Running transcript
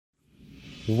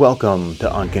Welcome to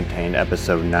Uncontained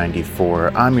episode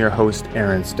 94. I'm your host,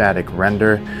 Aaron Static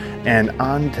Render, and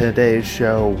on today's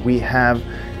show we have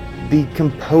the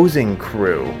composing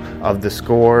crew of the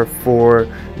score for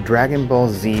Dragon Ball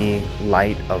Z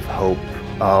Light of Hope,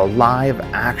 a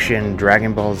live-action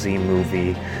Dragon Ball Z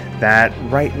movie that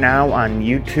right now on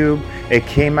YouTube, it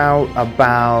came out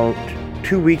about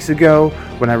 2 weeks ago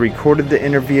when I recorded the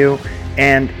interview,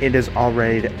 and it is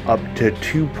already up to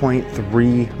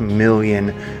 2.3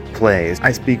 million plays.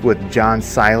 I speak with John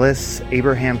Silas,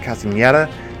 Abraham Castaneda,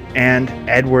 and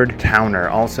Edward Towner,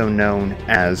 also known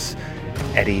as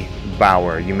Eddie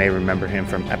Bauer. You may remember him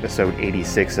from episode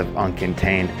 86 of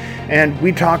Uncontained. And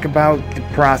we talk about the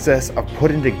process of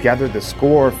putting together the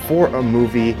score for a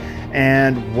movie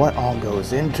and what all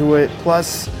goes into it,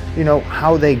 plus,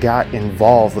 how they got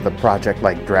involved with a project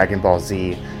like Dragon Ball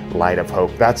Z Light of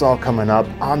Hope. That's all coming up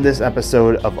on this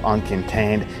episode of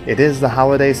Uncontained. It is the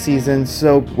holiday season,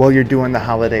 so while you're doing the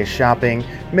holiday shopping,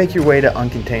 make your way to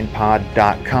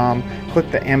uncontainedpod.com. Click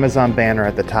the Amazon banner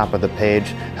at the top of the page.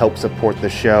 Help support the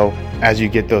show as you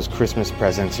get those Christmas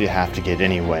presents you have to get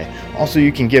anyway. Also,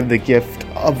 you can give the gift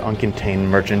of Uncontained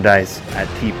merchandise at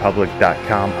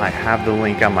tpublic.com. I have the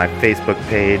link on my Facebook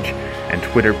page and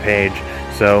Twitter page,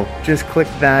 so just click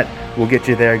that. We'll get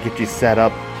you there, get you set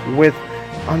up with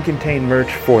Uncontained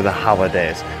merch for the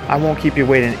holidays. I won't keep you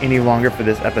waiting any longer for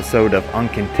this episode of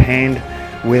Uncontained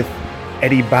with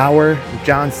Eddie Bauer,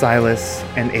 John Silas,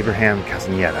 and Abraham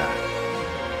Castaneda.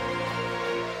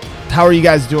 How are you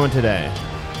guys doing today?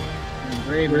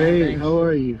 Great. How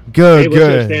are you? Good,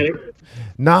 hey, good.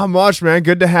 Not much, man.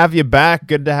 Good to have you back.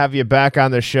 Good to have you back on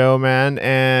the show, man.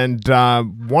 And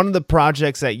one of the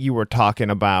projects that you were talking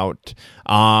about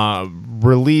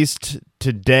released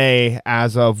today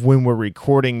as of when we're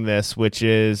recording this, which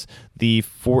is the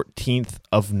 14th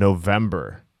of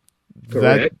November.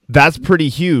 Correct. That's pretty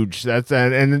huge.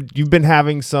 And you've been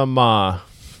having some,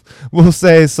 we'll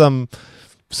say some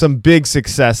big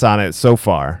success on it so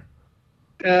far.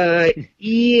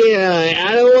 Yeah,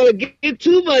 I don't want to get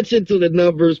too much into the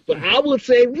numbers, but I would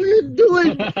say we're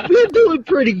doing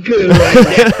pretty good right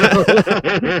now.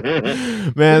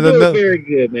 Man, we're doing very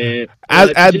good, man.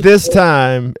 At this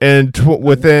time, and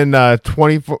within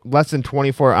less than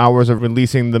 24 hours of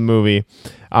releasing the movie,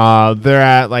 they're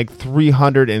at like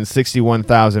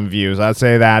 361,000 views. I'd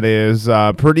say that is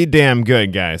pretty damn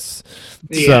good, guys.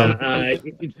 Yeah,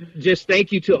 just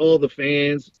thank you to all the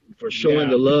fans for showing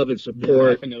the love and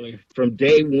support from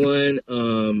day one.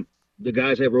 The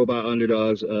guys at Robot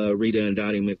Underdogs, Rita and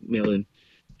Donnie McMillan,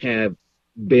 have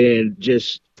been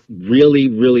just really,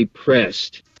 really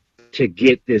pressed to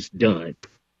get this done.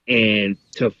 And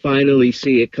to finally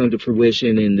see it come to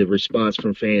fruition and the response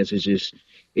from fans is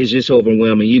just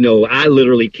overwhelming. I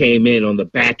literally came in on the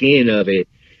back end of it,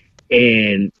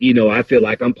 and, I feel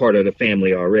like I'm part of the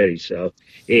family already. So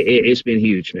it's been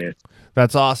huge, man.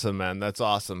 That's awesome, man. That's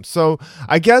awesome. So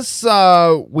I guess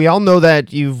we all know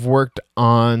that you've worked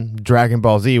on Dragon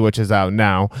Ball Z, which is out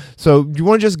now. So do you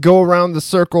want to just go around the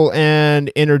circle and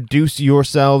introduce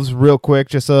yourselves real quick?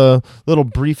 Just a little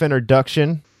brief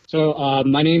introduction. So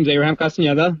my name's Abraham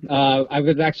Castaneda. I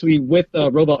was actually with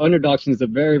Robot Underdogs since the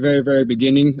very, very, very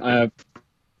beginning.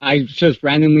 I just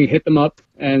randomly hit them up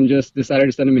and just decided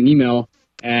to send them an email.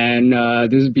 And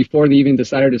this is before they even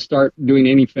decided to start doing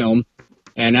any film.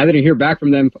 And I didn't hear back from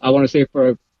them, I want to say,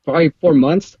 for probably 4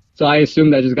 months. So I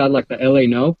assumed I just got like the LA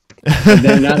no. And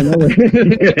then out of nowhere.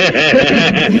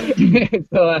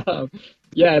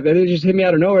 Then they just hit me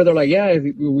out of nowhere. They're like, yeah,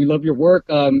 we love your work.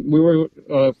 We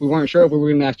weren't sure if we were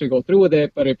going to actually go through with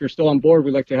it, but if you're still on board,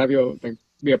 we'd like to have you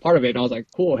be a part of it. And I was like,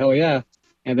 cool, hell yeah.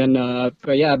 And then,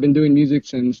 I've been doing music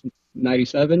since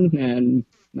 97, and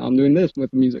now I'm doing this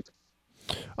with music.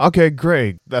 Okay,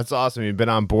 great. That's awesome. You've been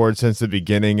on board since the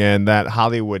beginning, and that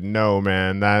Hollywood no,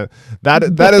 man, that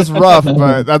is rough.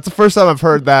 But that's the first time I've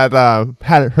heard that.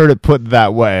 Hadn't heard it put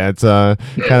that way. It's kind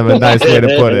of a nice way to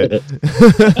put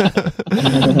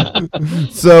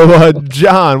it. So,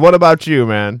 John, what about you,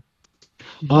 man?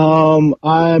 I'm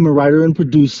a writer and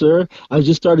producer. I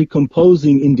just started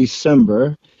composing in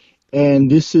December,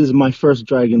 and this is my first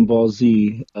Dragon Ball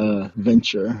Z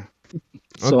venture.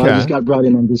 So okay. I just got brought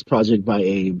in on this project by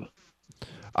Abe.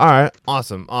 All right.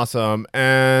 Awesome.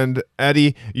 And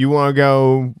Eddie, you want to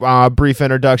go brief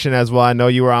introduction as well? I know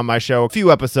you were on my show a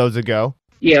few episodes ago.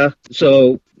 Yeah.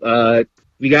 So if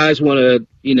you guys want to,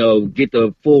 get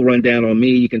the full rundown on me,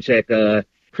 you can check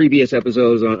previous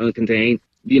episodes on Uncontained.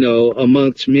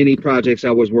 Amongst many projects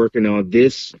I was working on,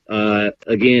 this,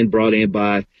 again, brought in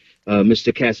by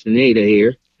Mr. Castaneda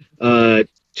here,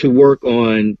 to work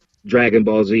on Dragon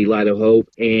Ball Z Light of Hope.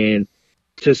 And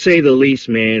to say the least,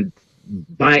 man,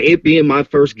 by it being my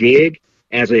first gig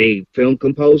as a film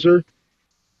composer,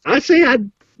 I say I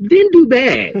didn't do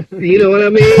bad. You know what I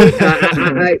mean?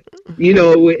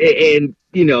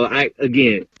 I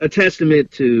again, a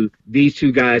testament to these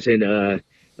two guys, and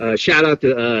shout out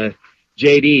to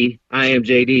JD. I am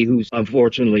JD, who's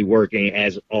unfortunately working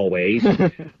as always.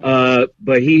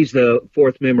 But he's the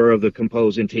fourth member of the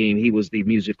composing team. He was the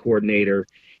music coordinator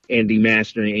and the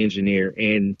mastering engineer.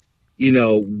 And,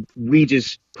 we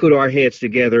just put our heads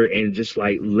together and just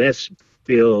like, let's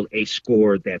build a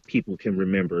score that people can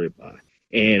remember it by.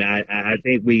 And I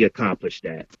think we accomplished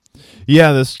that.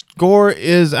 Yeah, the score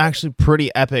is actually pretty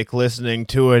epic listening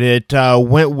to it. It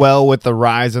went well with the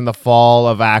rise and the fall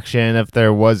of action. If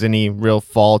there was any real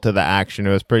fall to the action, it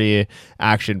was pretty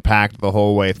action-packed the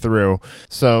whole way through.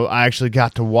 So I actually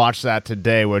got to watch that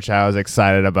today, which I was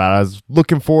excited about. I was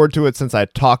looking forward to it since I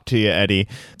talked to you, Eddie.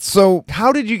 So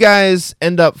how did you guys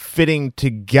end up fitting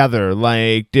together?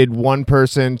 Like, did one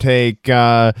person take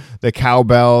the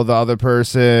cowbell, the other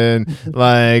person,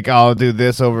 like, I'll do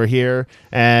this over here,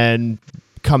 and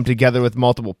come together with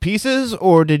multiple pieces,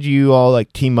 or did you all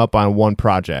like team up on one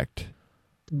project?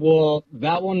 Well,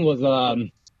 that one was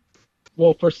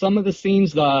for some of the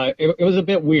scenes, it was a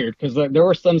bit weird because there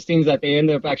were some scenes that they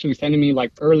ended up actually sending me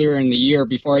like earlier in the year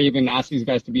before I even asked these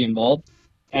guys to be involved,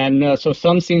 and so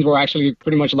some scenes were actually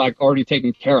pretty much like already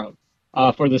taken care of.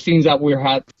 For the scenes that we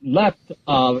had left,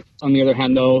 on the other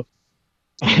hand, though,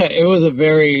 it was a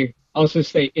very, I'll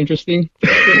just say, interesting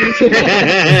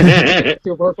to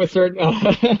work with certain.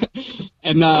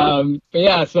 But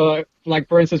yeah, so like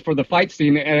for instance, for the fight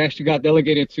scene, it actually got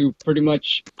delegated to pretty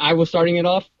much I was starting it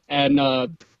off, and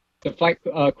the fight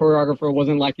choreographer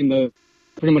wasn't liking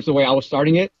pretty much the way I was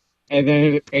starting it, and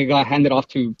then it got handed off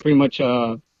to pretty much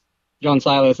John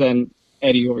Silas and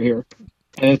Eddie over here,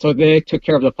 and so they took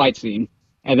care of the fight scene,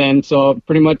 and then so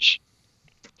pretty much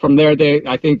from there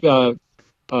I think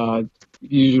you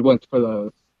usually went for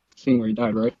the scene where he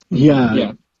died, right? Yeah.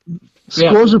 Yeah.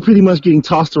 Scores are pretty much getting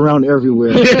tossed around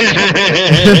everywhere. Kind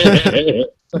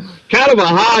of a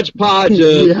hodgepodge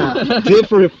of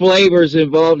different flavors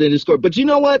involved in the score. But you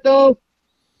know what, though?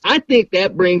 I think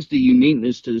that brings the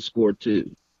uniqueness to the score,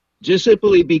 too. Just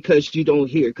simply because you don't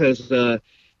hear, because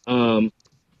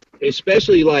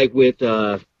especially like with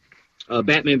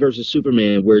Batman versus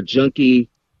Superman, where Junkie,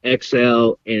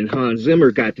 XL, and Hans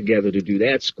Zimmer got together to do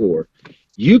that score,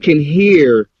 you can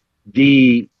hear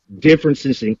the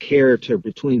differences in character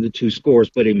between the two scores,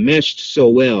 but it meshed so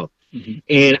well. Mm-hmm.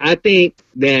 And I think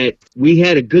that we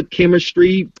had a good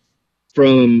chemistry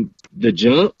from the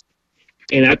jump.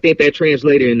 And I think that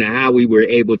translated into how we were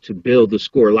able to build the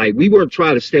score. Like, we weren't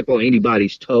trying to step on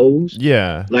anybody's toes.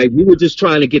 Yeah. Like, we were just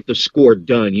trying to get the score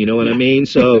done, you know what I mean?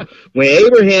 So when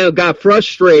Abraham got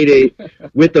frustrated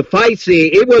with the fight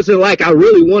scene, it wasn't like I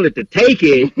really wanted to take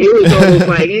it. It was almost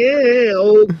like,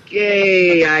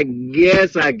 okay, I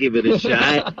guess I give it a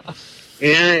shot.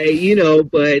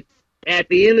 And, but at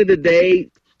the end of the day,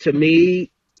 to me,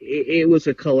 it was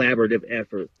a collaborative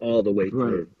effort all the way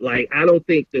through. Right. Like, I don't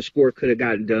think the score could have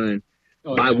gotten done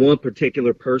by one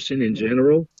particular person in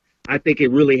general. I think it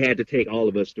really had to take all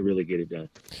of us to really get it done.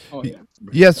 Oh, yeah.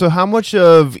 Yeah, so how much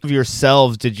of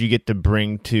yourselves did you get to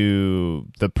bring to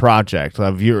the project,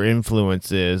 of your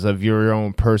influences, of your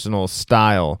own personal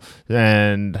style,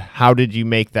 and how did you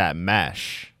make that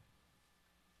mesh?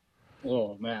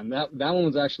 Oh, man, that one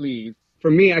was actually... For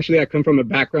me, actually, I come from a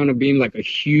background of being like a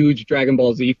huge Dragon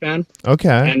Ball Z fan.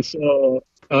 Okay. And so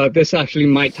this actually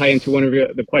might tie into one of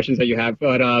the questions that you have.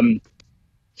 But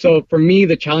so for me,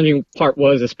 the challenging part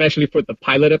was, especially for the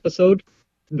pilot episode,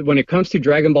 when it comes to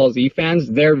Dragon Ball Z fans,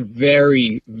 they're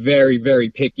very, very,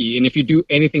 very picky. And if you do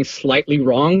anything slightly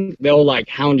wrong, they'll like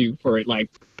hound you for it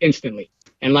like instantly.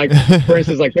 And like, for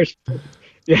instance, like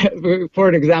for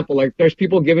an example, like there's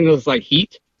people giving us like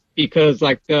heat because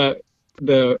like the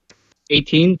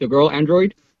 18, the girl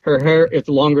android, her hair is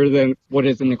longer than what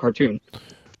is in the cartoon.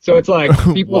 So it's like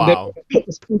people wow.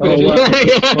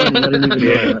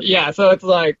 Yeah, so it's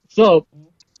like, so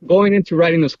going into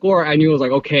writing the score, I knew it was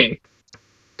like, okay,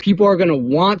 people are going to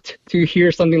want to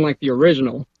hear something like the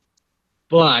original,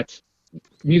 but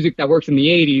music that works in the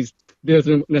 80s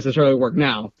doesn't necessarily work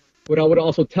now. What I would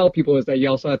also tell people is that you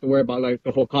also have to worry about like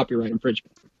the whole copyright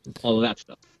infringement, all of that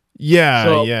stuff. Yeah,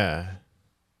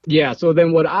 so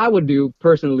then what I would do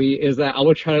personally is that I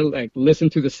would try to like listen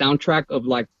to the soundtrack of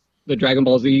like the Dragon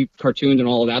Ball Z cartoons and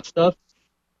all of that stuff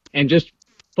and just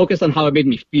focus on how it made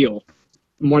me feel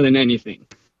more than anything.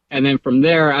 And then from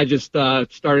there, I just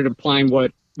started applying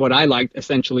what I liked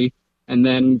essentially and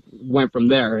then went from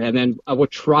there. And then I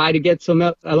would try to get some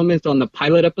elements on the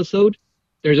pilot episode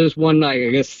there's this one, like, I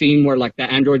guess, scene where like the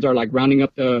androids are like rounding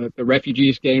up the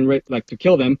refugees, getting ready like to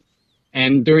kill them.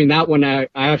 And during that one, I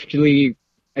actually,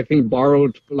 I think,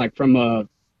 borrowed like from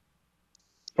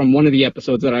one of the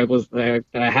episodes that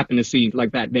I happened to see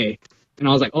like that day, and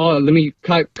I was like, oh, let me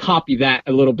copy that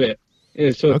a little bit,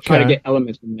 and so try to get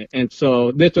elements from it. And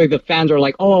so this way, the fans are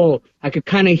like, oh, I could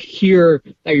kind of hear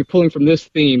that you're pulling from this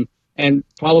theme, and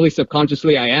probably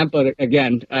subconsciously I am, but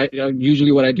again,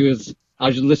 usually what I do is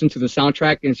I'll just listen to the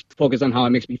soundtrack and focus on how it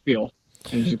makes me feel,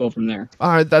 and just go from there. All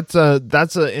right, that's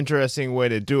an interesting way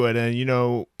to do it, and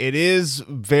it is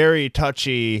very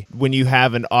touchy when you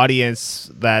have an audience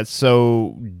that's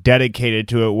so dedicated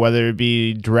to it, whether it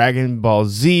be Dragon Ball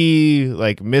Z,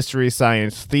 like Mystery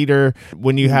Science Theater.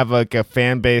 When you have like a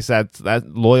fan base that's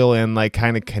loyal and like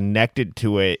kind of connected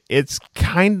to it, it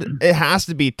has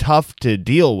to be tough to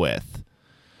deal with.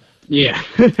 Yeah,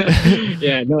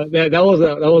 yeah. No, that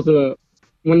was a.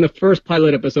 When the first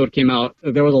pilot episode came out,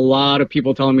 there was a lot of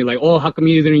people telling me like, "Oh, how come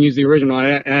you didn't use the original?"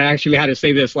 And I actually had to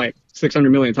say this like 600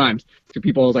 million times to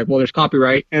people. I was like, "Well, there's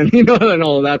copyright," and and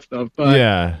all of that stuff. But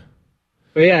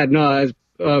yeah, no.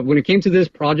 When it came to this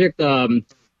project, as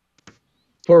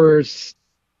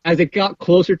it got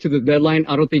closer to the deadline,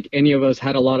 I don't think any of us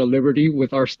had a lot of liberty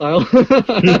with our style.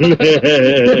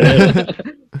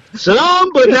 Some,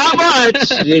 but not much.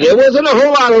 There wasn't a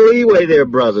whole lot of leeway there,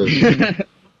 brothers.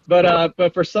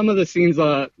 But for some of the scenes,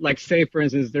 like say for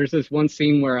instance, there's this one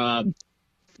scene where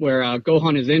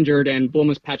Gohan is injured and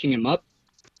Bulma's patching him up.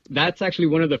 That's actually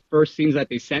one of the first scenes that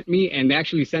they sent me, and they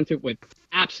actually sent it with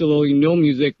absolutely no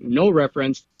music, no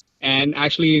reference, and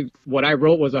actually what I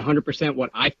wrote was 100%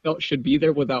 what I felt should be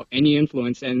there without any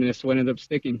influence, and this one ended up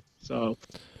sticking. So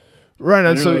right,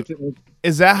 and so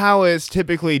is that how it's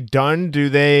typically done? Do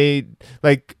they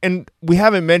and we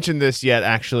haven't mentioned this yet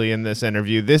actually in this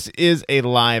interview, this is a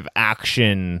live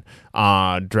action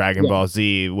Dragon Ball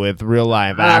Z with real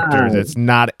live actors. It's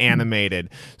not animated.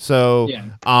 So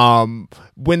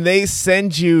when they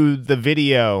send you the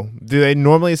video, do they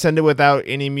normally send it without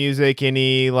any music,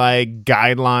 any like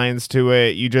guidelines to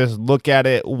it? You just look at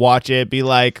it, watch it, be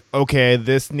like, okay,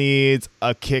 this needs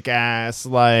a kick-ass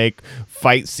like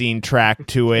fight scene track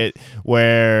to it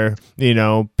where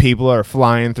people are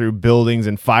flying through buildings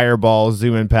and fireballs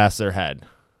zooming past their head.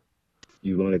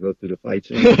 You want to go through the fight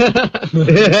scene?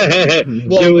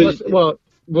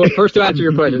 Well, first to answer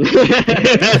your question.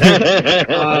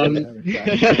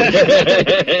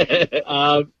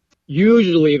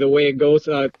 Usually the way it goes,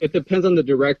 it depends on the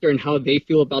director and how they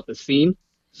feel about the scene.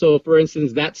 So, for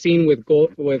instance, that scene with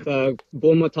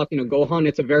Bulma talking to Gohan,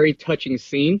 it's a very touching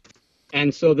scene.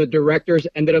 And so the directors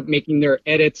ended up making their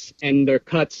edits and their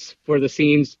cuts for the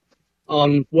scenes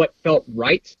on what felt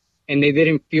right. And they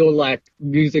didn't feel like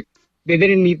music. They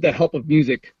didn't need the help of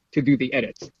music to do the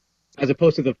edits. As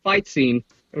opposed to the fight scene,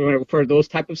 for those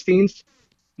type of scenes,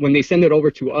 when they send it over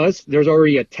to us, there's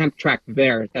already a temp track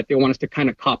there that they want us to kind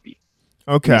of copy.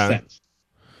 Okay.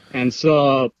 And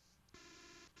so...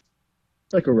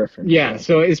 like a reference. Yeah,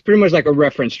 so it's pretty much like a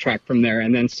reference track from there.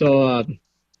 And then so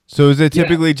is it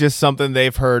typically just something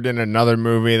they've heard in another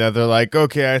movie that they're like,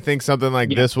 okay, I think something like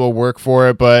this will work for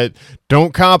it, but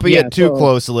don't copy it too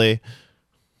closely.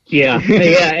 Yeah.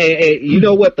 You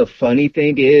know what the funny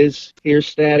thing is here,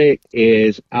 Static,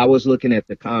 is I was looking at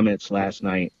the comments last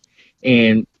night,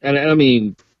 and I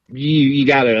mean, you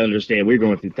got to understand, we're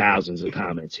going through thousands of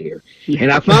comments here. Yeah.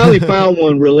 And I finally found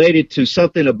one related to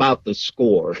something about the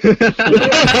score.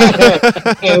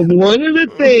 And one of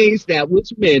the things that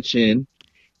was mentioned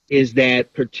is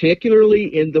that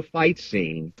particularly in the fight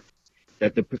scene,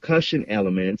 that the percussion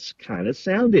elements kind of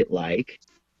sounded like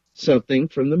something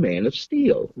from the Man of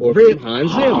Steel or from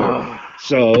Hans Zimmer.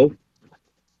 So,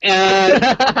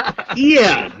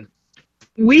 yeah,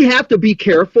 we have to be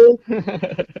careful.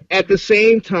 At the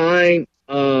same time,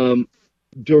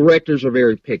 directors are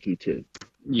very picky too.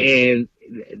 And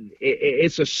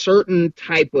it's a certain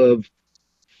type of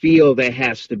feel that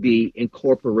has to be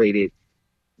incorporated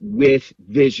with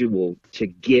visual to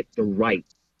get the right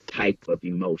type of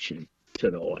emotion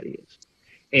to the audience.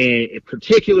 And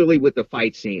particularly with the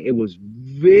fight scene, it was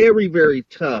very, very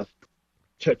tough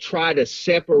to try to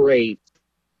separate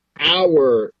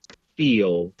our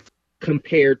feel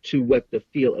compared to what the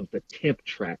feel of the temp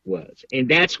track was. And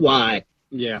that's why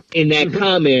in that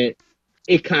comment,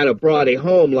 it kind of brought it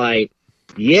home like,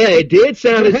 yeah, it did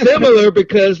sound similar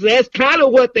because that's kind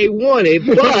of what they wanted,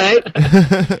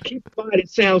 but keep in mind it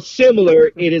sounds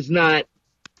similar. It is not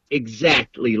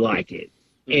exactly like it.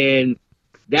 And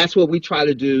that's what we try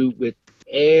to do with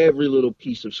every little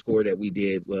piece of score that we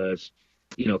did was,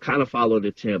 kind of follow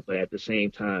the temp, but at the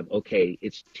same time, okay,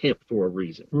 it's temp for a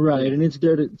reason. Right, and it's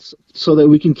there so that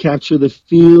we can capture the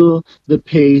feel, the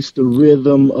pace, the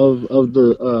rhythm of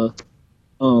the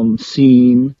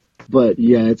scene. But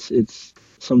yeah, it's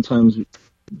sometimes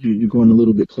you're going a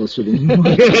little bit closer than you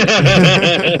want.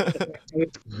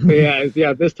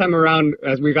 Yeah. This time around,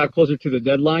 as we got closer to the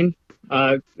deadline,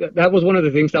 that was one of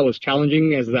the things that was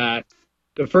challenging. Is that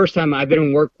the first time I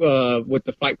didn't work with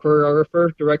the fight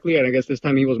choreographer directly, and I guess this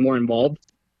time he was more involved.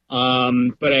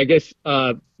 But I guess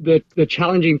the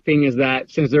challenging thing is that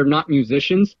since they're not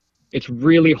musicians, it's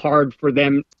really hard for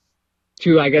them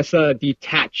to, I guess,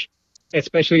 detach,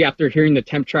 especially after hearing the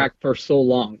temp track for so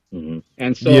long. Mm-hmm.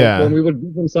 And so when we would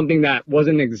give them something that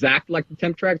wasn't exact like the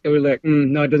temp track, they were like,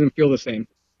 no, it doesn't feel the same.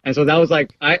 And so that was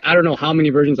like, I don't know how many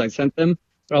versions I sent them,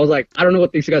 but I was like, I don't know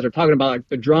what these guys are talking about. Like,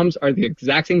 the drums are the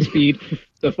exact same speed.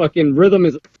 The fucking rhythm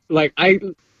is like,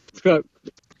 it's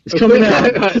coming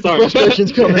out. Sorry.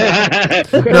 Frustration's coming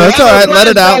out. No, it's all right. Let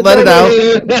it out. Let it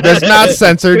out. That's not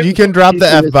censored. You can drop the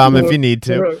F-bomb if you need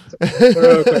to.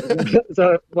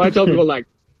 So when I tell people, like,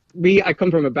 I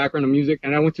come from a background of music,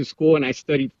 and I went to school and I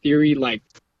studied theory, like,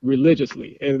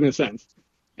 religiously, in a sense.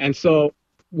 And so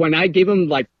when I gave them,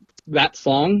 like, that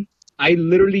song, I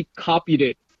literally copied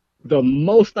it the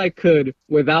most I could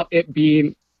without it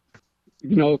being,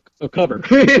 a cover.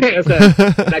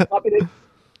 And I copied it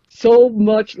so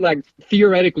much, like,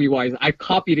 theoretically wise, I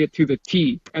copied it to the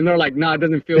T, and they're like, nah, it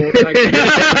doesn't feel like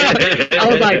I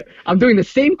was like, I'm doing the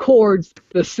same chords,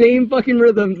 the same fucking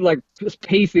rhythms, like, just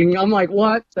pacing. I'm like,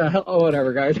 what the hell? Oh,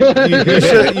 whatever, guys.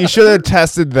 You should have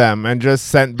tested them and just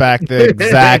sent back the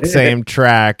exact same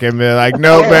track and be like,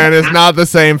 no, man, it's not the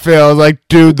same feel. I was like,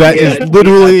 dude, that is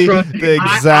literally the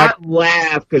exact. I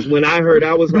laughed because when I heard,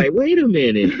 I was like, wait a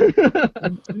minute,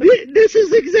 this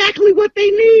is exactly what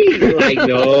they need. Like,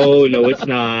 no, it's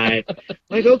not.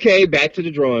 Like, okay, back to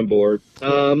the drawing board.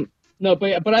 No,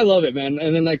 but I love it, man.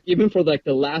 And then, like, even for, like,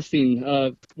 the last scene,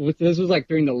 this was, like,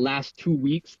 during the last 2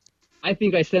 weeks, I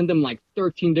think I sent them, like,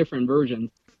 13 different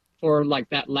versions for, like,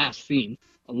 that last scene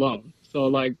alone. So,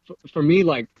 like, for me,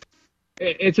 like,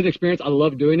 it's an experience. I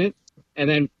love doing it. And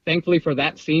then, thankfully, for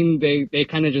that scene, they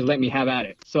kind of just let me have at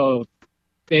it. So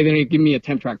they didn't give me a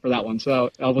temp track for that one. So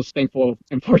I was thankful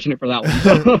and fortunate for that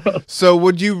one. So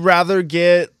would you rather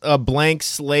get a blank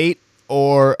slate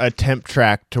or a temp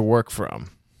track to work from?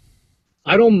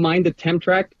 I don't mind the temp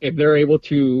track if they're able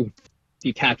to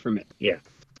detach from it. Yeah.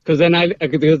 Because then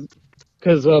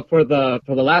for the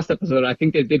last episode, I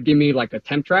think they did give me like a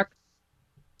temp track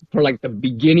for like the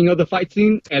beginning of the fight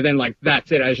scene, and then like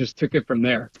that's it. I just took it from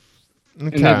there.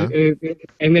 Okay.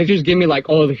 And they just give me like,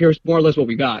 oh, here's more or less what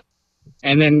we got.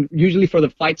 And then usually for the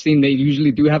fight scene, they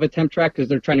usually do have a temp track because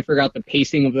they're trying to figure out the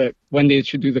pacing of when they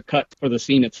should do the cut for the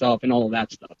scene itself and all of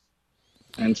that stuff.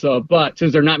 And so, but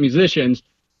since they're not musicians,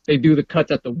 they do the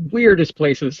cuts at the weirdest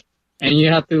places, and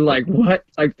you have to like, what?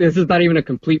 Like, this is not even a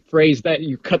complete phrase that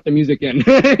you cut the music in.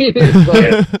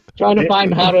 So, trying to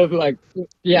find how to like,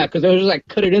 yeah, because they just like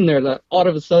cut it in there. Like, all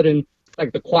of a sudden,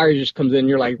 like the choir just comes in.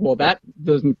 You're like, well, that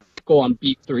doesn't go on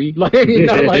beat 3. Like,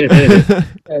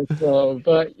 and so,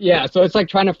 but yeah, so it's like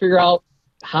trying to figure out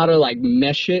how to like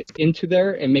mesh it into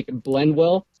there and make it blend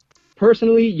well.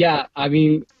 Personally, yeah, I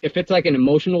mean, if it's like an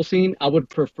emotional scene, I would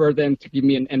prefer them to give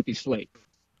me an empty slate.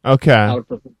 Okay. I would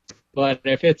prefer. But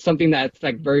if it's something that's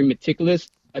like very meticulous,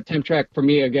 a temp track for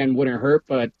me again wouldn't hurt.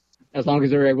 But as long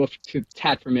as they're able to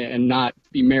detach from it and not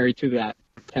be married to that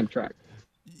temp track.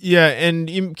 Yeah, and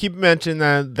you keep mentioning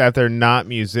that they're not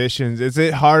musicians. Is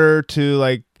it harder to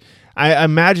like? I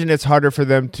imagine it's harder for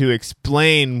them to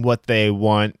explain what they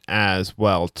want as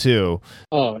well too.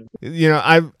 Oh,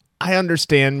 I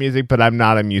understand music, but I'm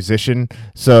not a musician,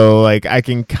 so like I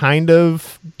can kind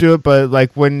of do it. But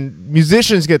like when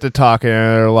musicians get to talking,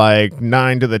 they're like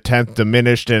 9 to the 10th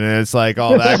diminished, and it's like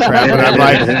all that crap. And I'm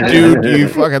like, dude, you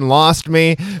fucking lost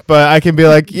me. But I can be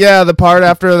like, yeah, the part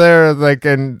after there, like,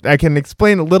 and I can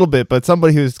explain a little bit. But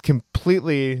somebody who's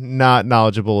completely not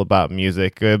knowledgeable about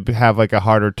music would have like a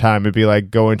harder time. It'd be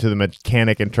like going to the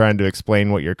mechanic and trying to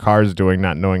explain what your car's doing,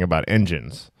 not knowing about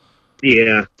engines.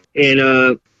 Yeah,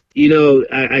 and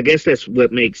I guess that's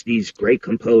what makes these great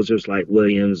composers like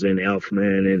Williams and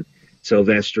Elfman and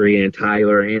Silvestri and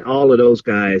Tyler and all of those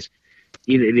guys,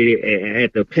 they're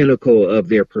at the pinnacle of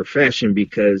their profession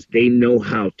because they know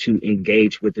how to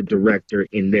engage with the director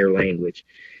in their language.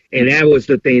 And that was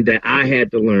the thing that I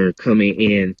had to learn coming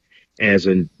in as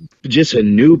just a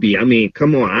newbie. I mean,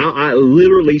 come on, I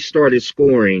literally started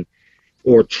scoring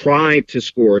or tried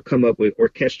to come up with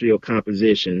orchestral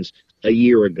compositions a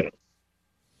year ago.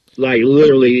 Like,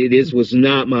 literally, this was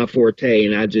not my forte,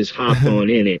 and I just hopped on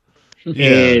in it.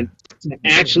 And to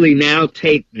actually now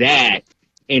take that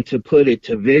and to put it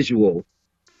to visual,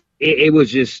 it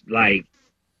was just like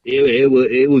it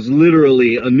was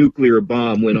literally a nuclear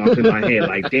bomb went off in my head.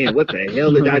 Like, damn, what the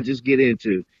hell did I just get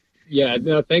into? Yeah,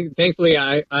 no, thankfully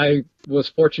I was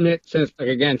fortunate since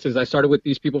I started with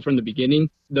these people from the beginning.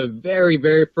 The very,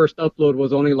 very first upload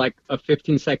was only like a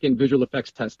 15-second visual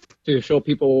effects test to show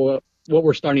people what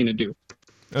we're starting to do.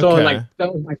 So like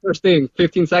that was my first thing,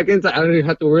 15 seconds. I didn't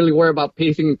have to really worry about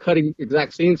pacing and cutting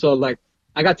exact scenes. So like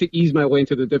I got to ease my way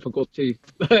into the difficulty,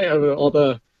 all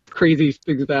the crazy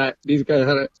things that these guys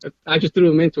had. I just threw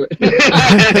them into it.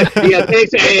 Yeah,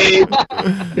 thanks, Abe.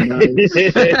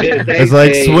 It's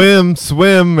like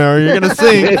swim, or you're gonna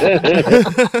sink.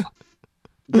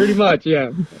 Pretty much,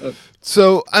 yeah.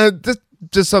 So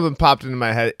just something popped into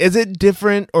my head. Is it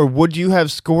different, or would you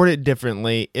have scored it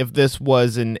differently if this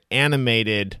was an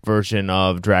animated version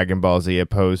of Dragon Ball Z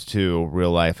opposed to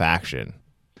real life action?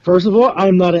 First of all,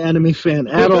 I'm not an anime fan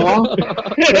at all.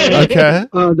 Okay.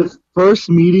 The first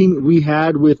meeting we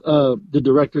had with the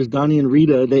directors, Donnie and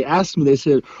Rita, they asked me, they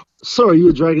said, "So are you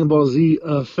a Dragon Ball Z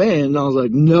fan?" And I was like,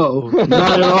 "No,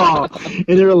 not at all."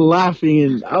 And they were laughing,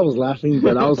 and I was laughing,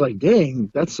 but I was like,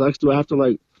 dang, that sucks. Do I have to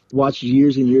like watch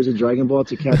years and years of Dragon Ball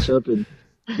to catch up and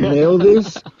nail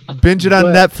this? Binge it on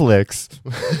Netflix.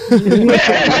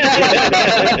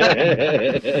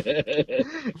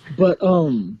 But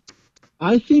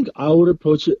I think I would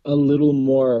approach it a little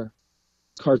more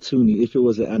cartoony if it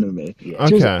was an anime. Yeah.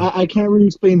 Just, Okay. I can't really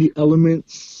explain the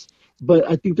elements, but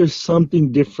I think there's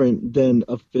something different than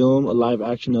a film, a live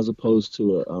action, as opposed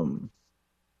to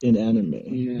an anime.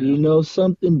 Yeah. You know,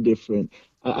 something different.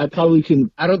 I probably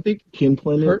can I don't think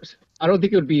pinpoint it. I don't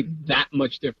think it would be that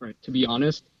much different, to be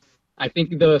honest. I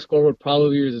think the score would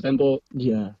probably resemble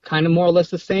Yeah. kind of more or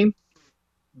less the same.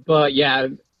 But yeah,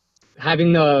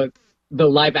 having the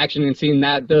live action and seeing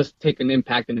that does take an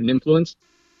impact and an influence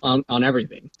on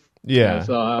everything. Yeah.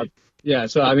 So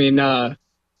so I mean,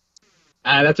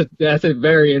 that's a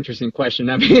very interesting question.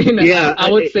 I mean, Yeah,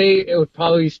 I would say it would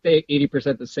probably stay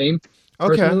 80% the same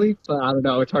personally, but I don't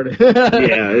know. It's hard to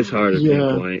Yeah, it's hard to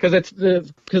pinpoint. because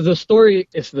the story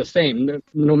is the same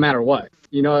no matter what.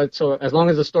 You know, so as long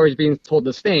as the story is being told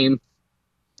the same,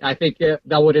 I think that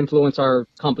would influence our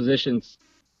compositions.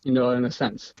 You know, in a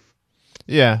sense.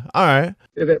 Yeah. All right.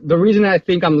 The reason I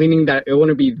think I'm leaning that it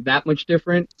wouldn't be that much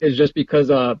different is just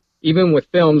because even with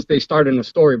films, they start in a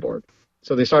storyboard.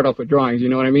 So they start off with drawings, you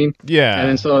know what I mean? Yeah. And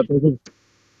then so they can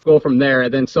go from there.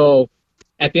 And then so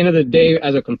at the end of the day,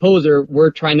 as a composer,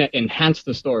 we're trying to enhance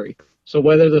the story. So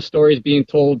whether the story is being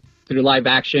told through live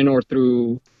action or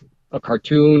through a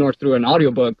cartoon or through an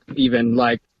audiobook, even,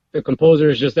 like, the composer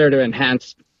is just there to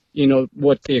enhance, you know,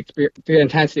 to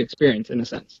enhance the experience in a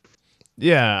sense.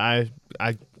 Yeah,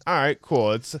 I all right,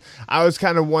 cool. I was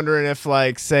kind of wondering if,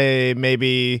 like, say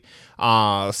maybe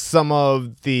some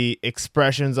of the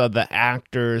expressions of the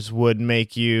actors would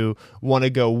make you want to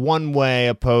go one way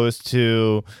opposed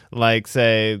to, like,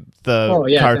 say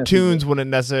the cartoons definitely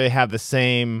wouldn't necessarily have the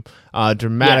same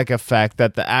dramatic effect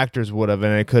that the actors would have,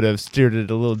 and it could have steered it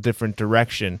a little different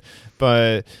direction.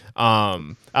 But I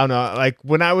don't know, like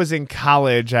when I was in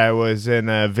college, I was in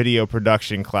a video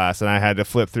production class, and I had to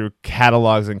flip through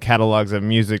catalogs and catalogs of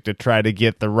music to try to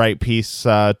get the right piece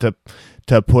to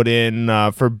put in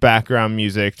for background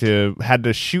music. Had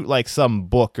to shoot like some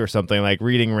book or something, like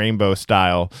Reading Rainbow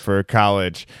style for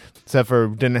college. Except for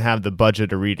didn't have the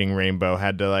budget of Reading Rainbow,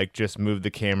 had to like just move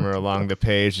the camera along the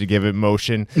page to give it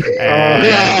motion,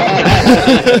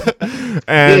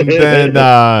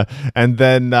 and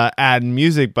then add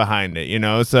music behind it, you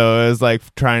know. So it was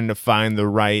like trying to find the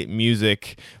right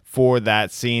music for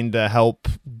that scene to help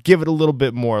give it a little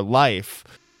bit more life.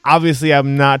 Obviously,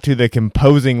 I'm not to the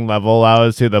composing level. I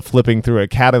was to the flipping through a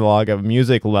catalog of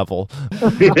music level.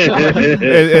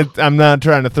 I'm not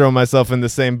trying to throw myself in the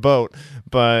same boat.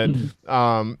 But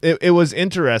it was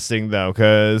interesting, though,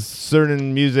 because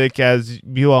certain music, as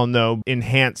you all know,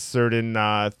 enhance certain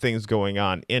things going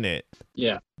on in it.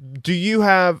 Yeah. Do you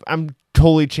have... I'm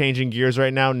totally changing gears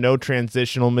right now. No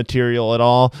transitional material at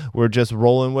all. We're just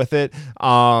rolling with it.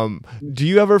 Do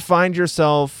you ever find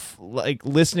yourself like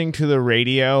listening to the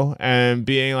radio and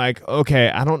being like, okay,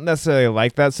 I don't necessarily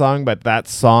like that song, but that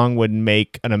song would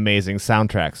make an amazing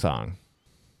soundtrack song?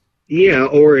 Yeah,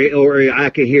 or I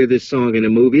could hear this song in a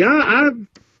movie. I've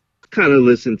kind of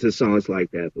listened to songs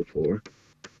like that before.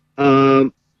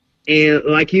 And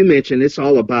like you mentioned, it's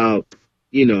all about,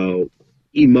 you know,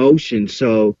 emotion.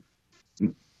 So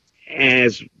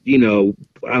as, you know,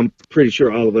 I'm pretty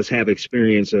sure all of us have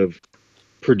experience of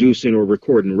producing or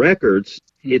recording records.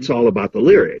 Mm-hmm. It's all about the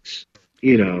lyrics,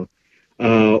 you know.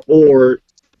 or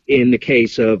in the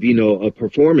case of, you know, a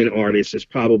performing artist, it's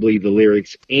probably the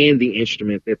lyrics and the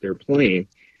instrument that they're playing.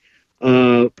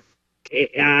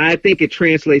 I think it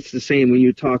translates the same when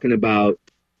you're talking about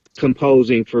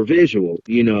composing for visual.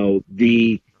 You know,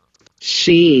 the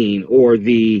scene or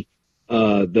the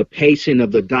pacing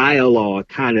of the dialogue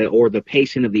kind of, or the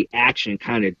pacing of the action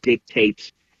kind of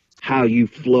dictates how you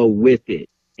flow with it,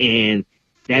 and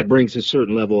that brings a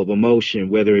certain level of emotion,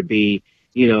 whether it be,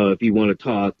 you know, if you want to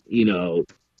talk, you know,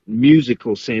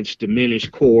 musical sense,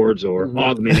 diminished chords or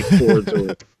augmented chords,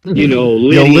 or, you know,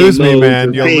 you'll lose me,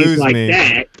 man. You'll lose like me.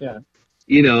 That. Yeah.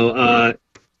 You know,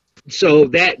 so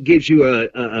that gives you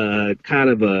a kind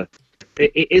of a.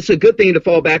 It's a good thing to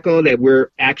fall back on, that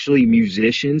we're actually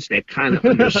musicians that kind of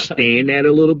understand that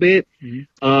a little bit.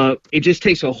 It just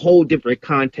takes a whole different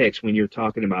context when you're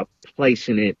talking about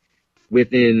placing it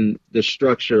within the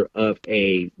structure of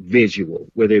a visual,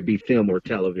 whether it be film or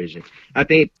television. I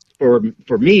think for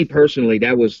me personally,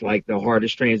 that was like the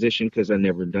hardest transition because I've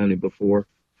never done it before.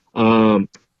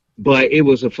 But it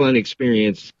was a fun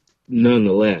experience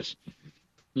nonetheless.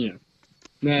 Yeah.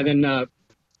 And then,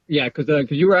 yeah, because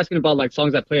you were asking about like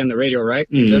songs that play on the radio, right?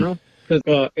 In general,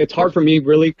 because it's hard for me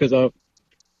really, because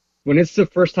when it's the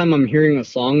first time I'm hearing a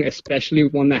song, especially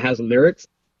one that has lyrics,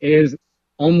 it is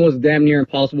almost damn near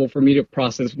impossible for me to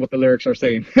process what the lyrics are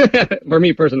saying. For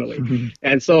me personally,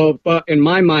 and so, but in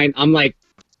my mind, I'm like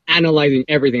analyzing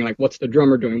everything, like what's the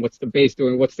drummer doing, what's the bass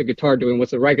doing, what's the guitar doing,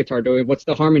 what's the right guitar doing, what's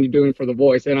the harmony doing for the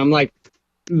voice, and I'm like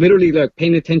literally like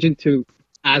paying attention to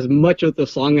as much of the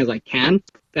song as I can,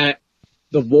 that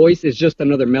the voice is just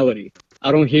another melody.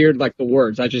 I don't hear like the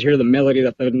words. I just hear the melody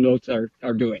that the notes are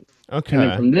doing. Okay. And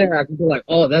then from there, I can be like,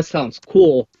 oh, that sounds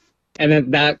cool. And then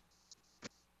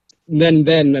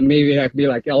then maybe I can be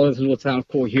like, oh, this is what sounds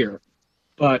cool here.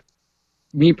 But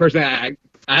me personally, I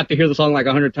have to hear the song like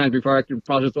 100 times before I can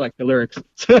process like the lyrics.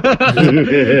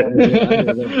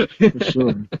 For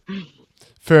sure.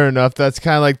 Fair enough. That's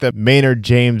kind of like the Maynard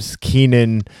James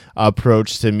Keenan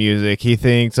approach to music. He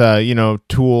thinks, you know,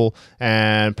 Tool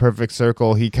and Perfect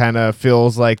Circle, he kind of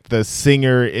feels like the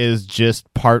singer is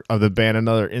just part of the band,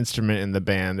 another instrument in the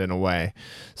band in a way.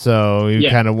 So he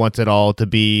kind of wants it all to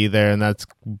be there, and that's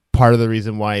part of the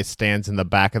reason why he stands in the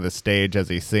back of the stage as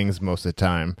he sings most of the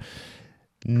time.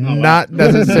 Not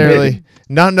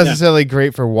necessarily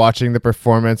great for watching the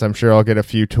performance. I'm sure I'll get a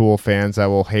few Tool fans that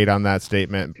will hate on that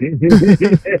statement. But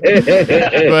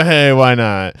hey, why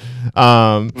not?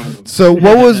 So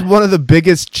what was one of the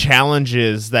biggest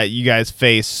challenges that you guys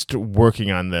faced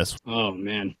working on this? Oh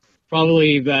man,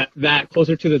 probably that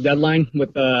closer to the deadline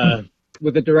with the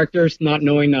directors not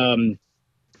knowing,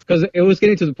 because it was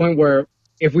getting to the point where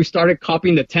if we started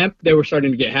copying the temp, they were starting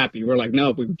to get happy. We're like,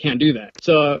 no, we can't do that.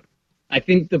 So I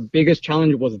think the biggest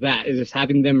challenge was that, is just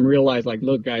having them realize, like,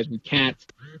 look, guys, we can't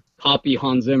copy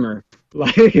Hans Zimmer.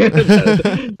 Like,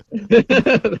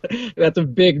 that's a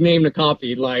big name to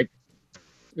copy. Like,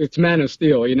 it's Man of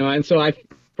Steel, you know? And so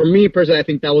for me personally, I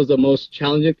think that was the most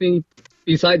challenging thing,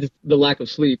 besides the lack of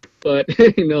sleep. But,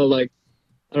 you know, like,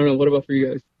 I don't know. What about for you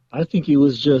guys? I think it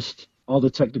was just all the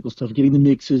technical stuff, getting the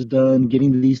mixes done,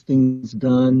 getting these things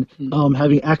done,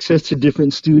 having access to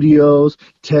different studios,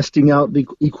 testing out the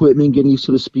equipment, getting used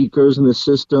to the speakers and the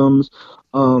systems,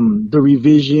 the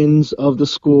revisions of the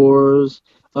scores,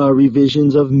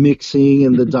 revisions of mixing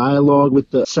and the dialogue with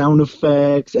the sound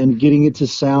effects, and getting it to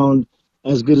sound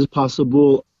as good as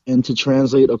possible and to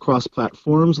translate across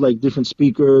platforms like different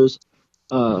speakers,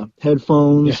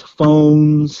 headphones,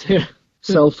 phones.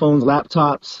 Cell phones,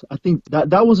 laptops. I think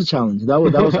that was a challenge. That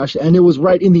was actually, and it was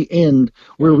right in the end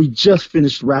where we just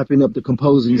finished wrapping up the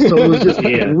composing. So it was just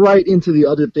right into the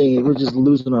other thing, and we're just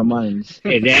losing our minds.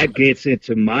 And that gets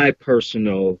into my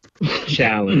personal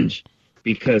challenge,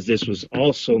 because this was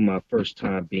also my first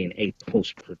time being a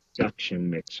post-production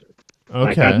mixer. Okay.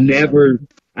 Like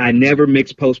I never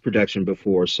mixed post-production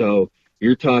before. So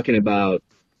you're talking about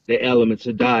the elements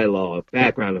of dialogue,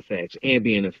 background effects,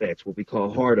 ambient effects, what we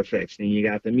call hard effects. Then you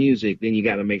got the music. Then you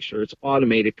got to make sure it's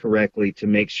automated correctly to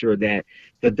make sure that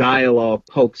the dialogue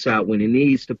pokes out when it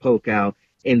needs to poke out,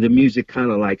 and the music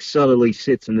kind of like subtly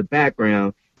sits in the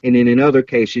background. And then in other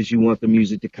cases, you want the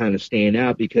music to kind of stand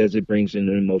out because it brings in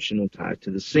an emotional tie to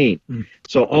the scene.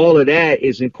 So all of that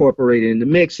is incorporated in the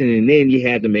mixing, and then you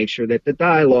had to make sure that the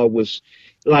dialogue was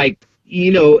like, you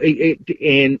know,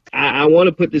 and I want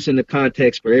to put this in the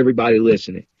context for everybody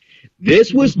listening.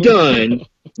 This was done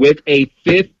with a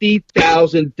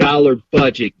 $50,000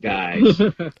 budget, guys.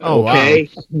 Oh, okay?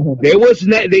 Wow. There was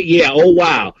not,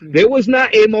 there was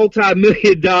not a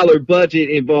multi-million-dollar budget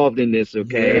involved in this,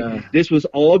 okay? Yeah. This was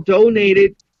all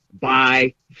donated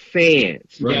by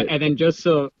fans. Yeah, Right. and then just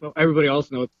so everybody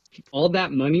else knows, all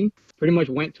that money pretty much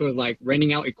went to like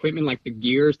renting out equipment, like the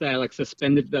gears that like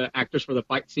suspended the actors for the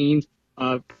fight scenes,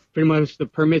 pretty much the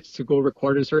permits to go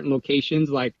record in certain locations.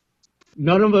 Like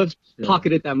none of us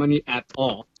pocketed that money at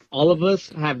all. All of us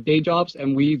have day jobs,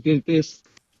 and we did this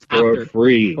For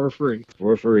free. for free.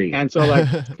 For free. And so like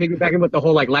piggybacking with the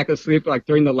whole like lack of sleep, like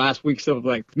during the last weeks of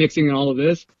like mixing and all of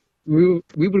this, we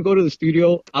would go to the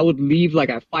studio. I would leave like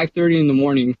at 5:30 in the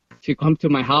morning to come to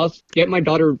my house, get my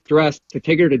daughter dressed to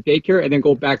take her to daycare, and then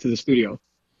go back to the studio.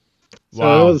 So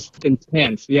Wow. it was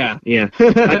intense. Yeah. Yeah.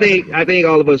 I think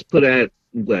all of us put at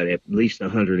least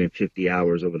 150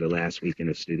 hours over the last week in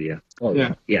the studio. Oh,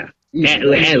 Yeah. Yeah. At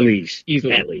Easily. least.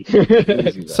 Easily. At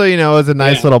least. So, you know, it was a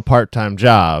nice Yeah. little part-time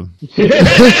job.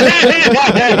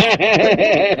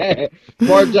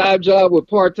 Part-time job with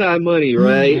part-time money,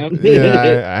 right?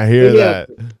 Yeah, I hear Yeah. that.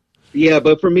 Yeah,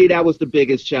 but for me, that was the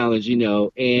biggest challenge,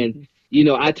 and,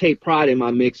 I take pride in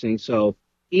my mixing. So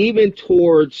even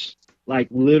towards like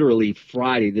literally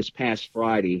Friday, this past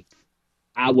Friday,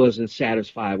 I wasn't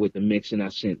satisfied with the mix, and I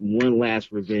sent one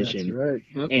last revision, That's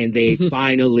right. and they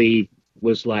finally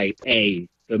was like, hey,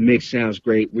 the mix sounds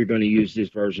great. We're going to use this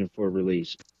version for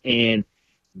release. And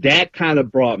that kind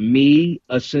of brought me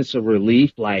a sense of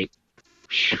relief. Like,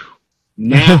 phew,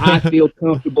 now I feel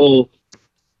comfortable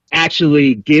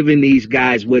actually giving these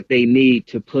guys what they need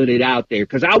to put it out there.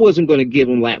 Because I wasn't going to give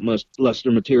them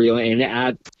lackluster material.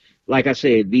 And like I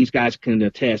said, these guys can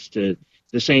attest to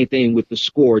the same thing with the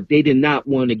score. They did not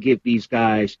want to give these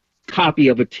guys copy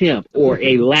of a temp or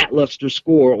a lackluster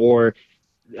score or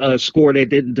a score that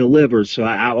didn't deliver. So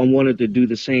I wanted to do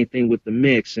the same thing with the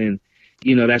mix. And,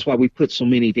 that's why we put so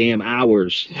many damn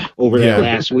hours over Yeah. that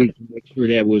last week to make sure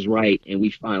that was right. And we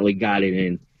finally got it.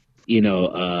 And,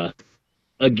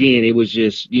 again, it was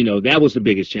just, that was the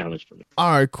biggest challenge for me.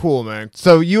 All right, cool, man.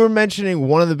 So you were mentioning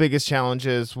one of the biggest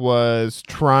challenges was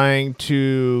trying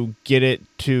to get it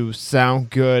to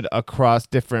sound good across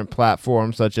different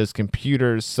platforms such as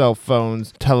computers, cell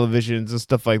phones, televisions, and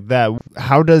stuff like that.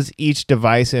 How does each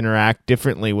device interact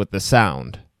differently with the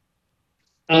sound?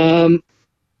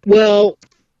 Well,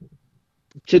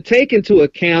 to take into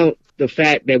account the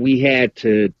fact that we had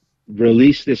to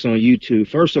release this on YouTube,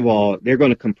 first of all, they're going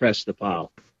to compress the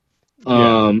file.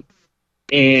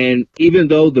 And even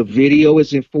though the video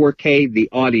is in 4K, the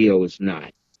audio is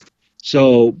not.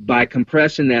 So by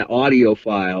compressing that audio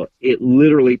file, it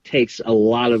literally takes a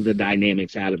lot of the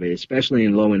dynamics out of it, especially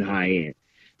in low and high end.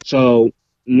 So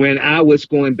when I was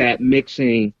going back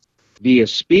mixing via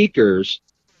speakers,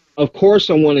 of course,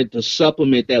 I wanted to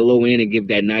supplement that low end and give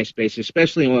that nice bass,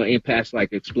 especially on impacts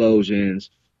like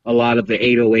explosions, a lot of the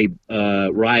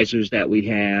 808 risers that we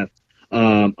have,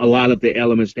 a lot of the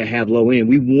elements that have low end.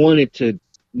 We wanted to,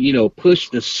 push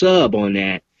the sub on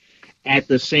that. At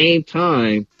the same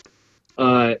time,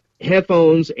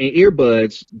 headphones and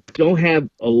earbuds don't have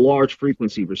a large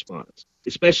frequency response,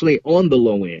 especially on the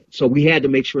low end. So we had to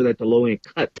make sure that the low end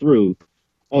cut through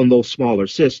on those smaller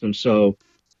systems. So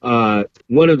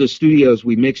one of the studios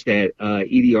we mixed at,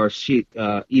 EDRC,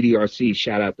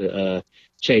 shout out to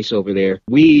Chase over there,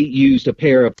 we used a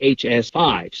pair of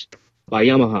HS5s by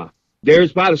Yamaha. They're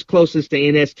about as closest to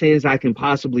NS10s I can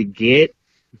possibly get,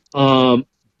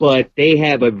 but they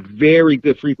have a very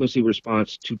good frequency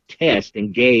response to test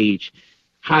and gauge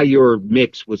how your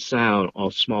mix would sound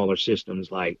on smaller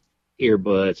systems like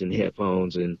earbuds and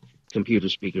headphones and computer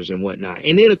speakers and whatnot.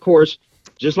 And then, of course,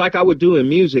 just like I would do in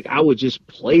music, I would just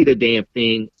play the damn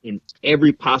thing in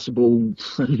every possible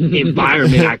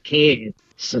environment I can.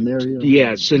 Scenario.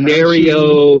 Yeah,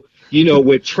 scenario,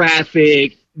 with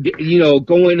traffic,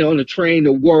 going on the train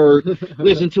to work,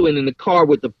 listen to it in the car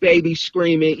with the baby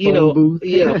screaming, Phone booth.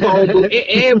 yeah, phone booth,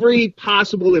 every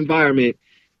possible environment,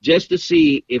 just to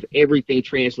see if everything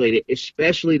translated,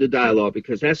 especially the dialogue,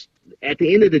 because that's, at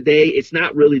the end of the day, it's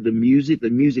not really the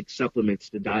music supplements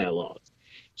the dialogue.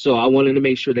 So I wanted to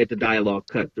make sure that the dialogue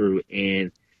cut through,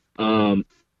 and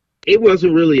it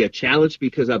wasn't really a challenge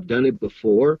because I've done it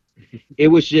before. It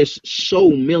was just so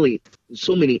many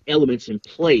elements in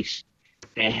place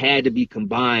that had to be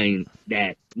combined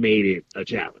that made it a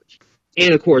challenge.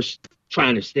 And of course,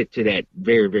 trying to stick to that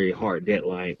very, very hard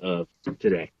deadline of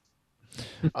today.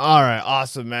 All right,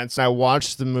 awesome, man. So I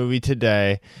watched the movie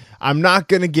today. I'm not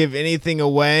going to give anything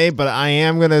away, but I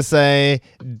am going to say,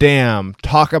 damn,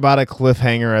 talk about a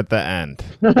cliffhanger at the end.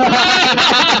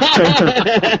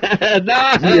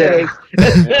 Nice.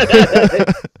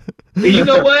 You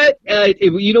know what?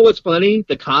 You know what's funny?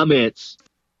 The comments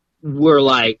were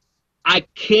like, I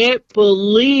can't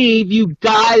believe you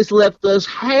guys left us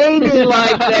hanging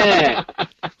like that.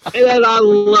 And I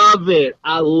love it.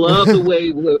 I love the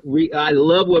way I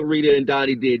love what Rita and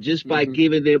Donnie did just by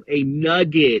giving them a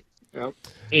nugget. Yep.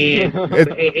 And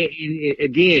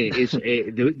again, it's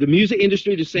the music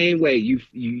industry the same way. You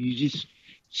just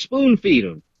spoon feed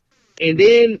them, and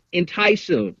then entice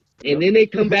them, and then they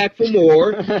come back for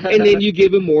more, and then you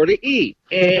give them more to eat.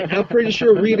 And I'm pretty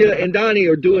sure Rita and Donnie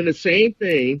are doing the same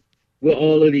thing with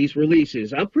all of these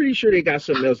releases. I'm pretty sure they got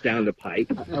something else down the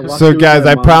pipe. So, guys,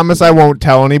 I promise I won't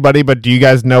tell anybody, but do you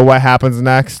guys know what happens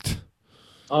next?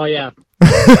 Oh, yeah.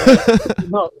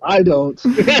 No, I don't.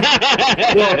 Well,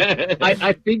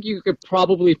 I think you could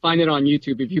probably find it on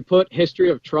YouTube. If you put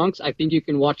History of Trunks, I think you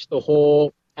can watch the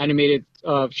whole animated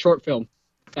short film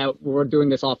that we're doing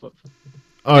this off of.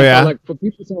 Oh, yeah? So,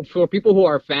 like, for people who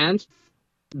are fans,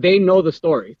 they know the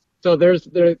story. So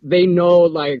they know,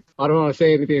 like, I don't want to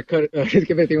say anything,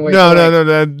 give anything away.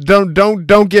 No.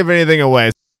 Don't give anything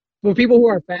away. For people who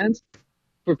are fans,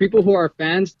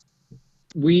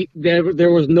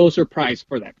 there was no surprise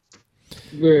for them.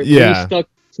 We stuck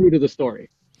true to the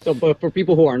story. So, but for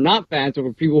people who are not fans, or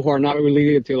for people who are not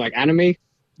related to like anime,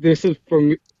 this is for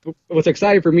me. What's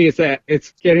exciting for me is that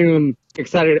it's getting them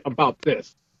excited about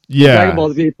this. Yeah. Dragon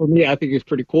Ball Z for me, I think is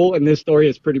pretty cool, and this story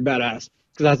is pretty badass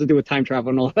because it has to do with time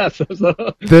travel and all that stuff. So.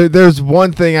 There's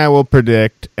one thing I will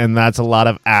predict, and that's a lot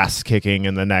of ass kicking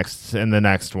in the next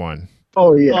one.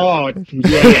 Oh yeah. Oh yeah.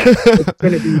 It's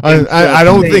gonna be I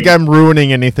don't think I'm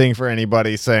ruining anything for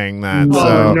anybody saying that. Oh,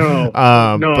 so,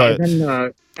 no. But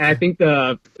I think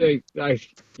the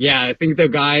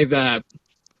guy that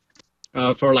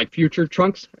for like future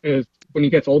Trunks is when he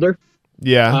gets older.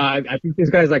 Yeah. I think this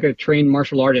guy's like a trained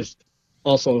martial artist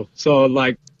also. So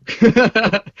like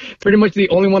pretty much the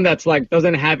only one that's like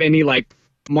doesn't have any like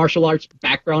martial arts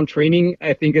background training,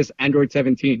 I think, is Android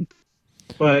 17.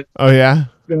 But oh yeah.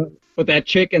 But that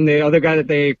chick and the other guy that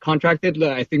they contracted,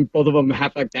 I think both of them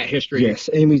have like that history. Yes,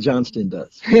 Amy Johnston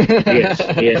does. Yes,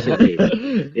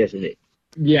 indeed. Yes, indeed.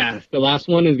 Yeah, the last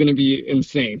one is going to be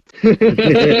insane.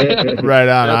 Right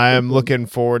on. I am looking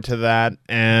forward to that,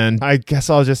 and I guess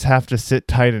I'll just have to sit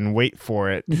tight and wait for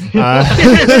it.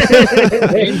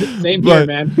 Same here,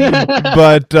 man.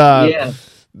 But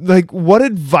like, what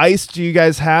advice do you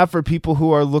guys have for people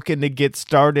who are looking to get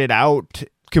started out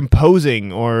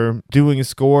composing or doing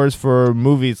scores for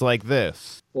movies like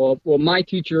this? Well, my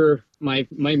teacher, my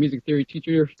music theory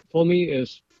teacher, told me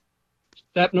is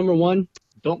step number 1: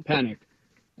 don't panic.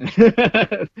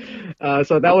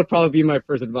 So that would probably be my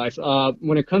first advice.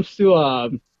 When it comes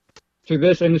to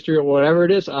this industry or whatever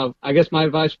it is, I guess my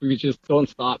advice would be just don't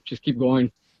stop, just keep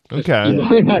going. Okay.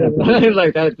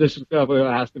 Like that, this is what it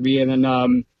has to be. And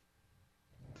then,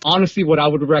 honestly, what I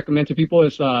would recommend to people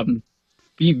is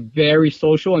be very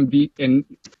social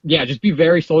just be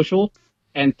very social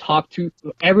and talk to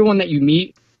everyone that you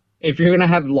meet. If you're gonna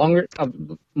have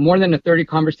more than a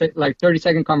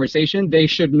 30-second conversation, they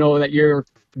should know that you're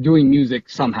doing music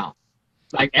somehow.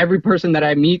 Like every person that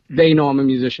I meet, they know I'm a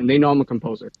musician. They know I'm a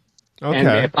composer. Okay. And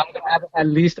if I'm gonna have at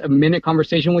least a minute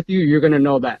conversation with you, you're gonna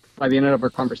know that by the end of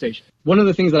our conversation. One of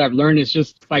the things that I've learned is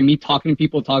just by me talking to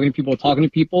people,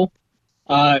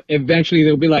 eventually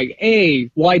they'll be like, hey,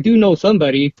 well, I do know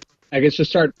somebody. I guess just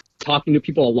start talking to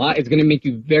people a lot. It's gonna make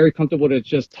you very comfortable to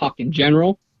just talk in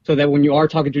general. So that when you are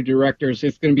talking to directors,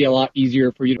 it's going to be a lot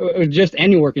easier for you, or just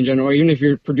any work in general, even if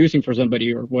you're producing for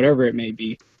somebody or whatever it may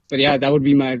be. But yeah, that would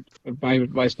be my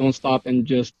advice. Don't stop and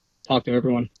just talk to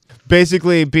everyone.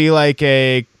 Basically, be like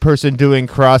a person doing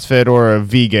CrossFit or a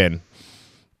vegan.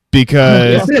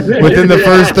 Because within the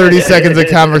first 30 seconds of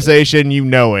conversation, you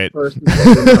know it.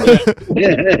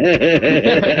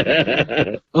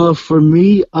 For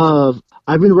me,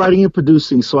 I've been writing and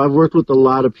producing, so I've worked with a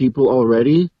lot of people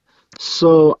already.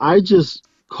 So I just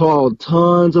called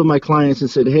tons of my clients and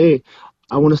said, hey,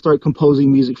 I want to start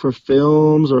composing music for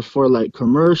films or for like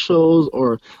commercials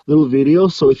or little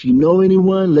videos. So if you know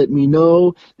anyone, let me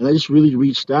know. And I just really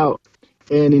reached out.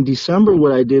 And in December,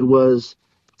 what I did was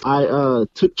I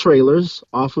took trailers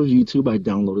off of YouTube. I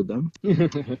downloaded them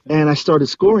and I started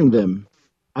scoring them.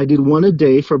 I did one a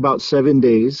day for about 7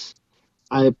 days.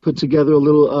 I put together a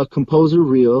little composer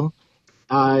reel.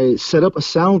 I set up a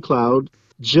SoundCloud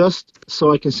just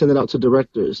so I can send it out to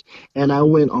directors. And I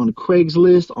went on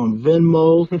Craigslist, on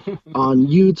Venmo, on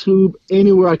YouTube,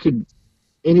 anywhere I could,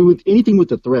 anything with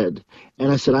the thread.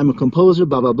 And I said, I'm a composer,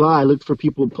 blah, blah, blah. I looked for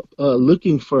people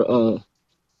looking for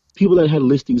people that had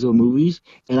listings of movies,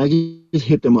 and I just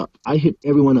hit them up. I hit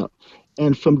everyone up.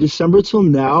 And from December till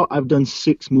now, I've done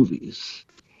 6 movies.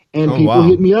 And Oh, people wow.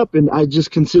 hit me up, and I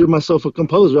just consider myself a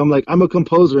composer. I'm like, I'm a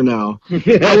composer now. I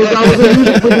was a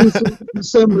music producer in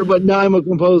December, but now I'm a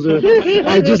composer.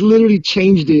 I just literally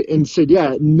changed it and said,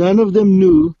 yeah, none of them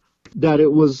knew that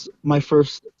it was my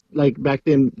first, like back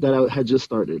then that I had just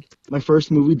started. My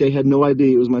first movie, they had no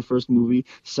idea it was my first movie.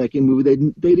 Second movie,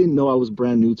 they didn't know I was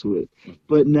brand new to it.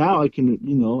 But now I can,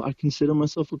 I consider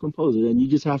myself a composer, and you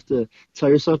just have to tell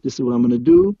yourself, this is what I'm going to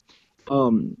do.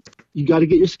 You got to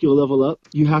get your skill level up.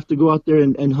 You have to go out there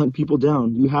and hunt people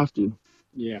down. You have to.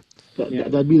 Yeah.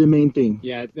 That'd be the main thing.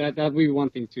 Yeah, that'd be one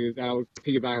thing too. That I would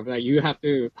piggyback off that. You have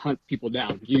to hunt people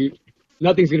down.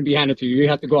 Nothing's gonna be handed to you. You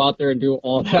have to go out there and do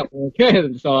all that work.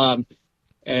 It's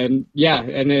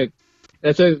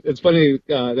funny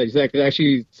that you said, 'cause I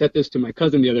actually said this to my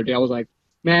cousin the other day. I was like,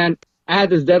 man, I had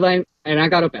this deadline and I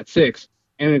got up at 6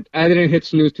 and I didn't hit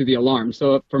snooze to the alarm.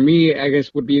 So for me, I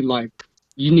guess would be like,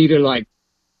 you need to like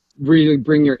really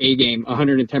bring your A game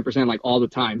 110% like all the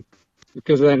time,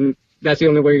 because then that's the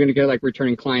only way you're going to get like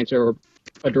returning clients or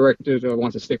a director that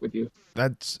wants to stick with you.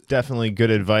 That's definitely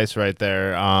good advice right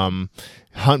there.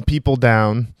 Hunt people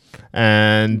down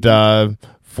and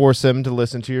force them to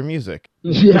listen to your music.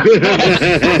 Yeah.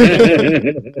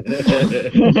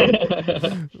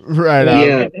 Right.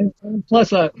 Yeah. And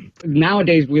plus,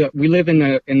 nowadays we live in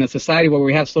a society where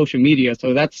we have social media,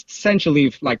 so that's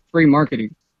essentially like free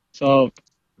marketing. So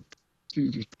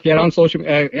to get on social.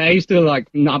 I used to like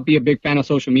not be a big fan of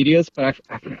social medias, but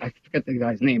I forget the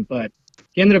guy's name, but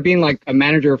he ended up being like a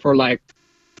manager for a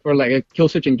Kill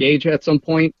Switch Engage at some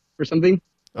point or something.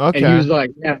 Okay. And he was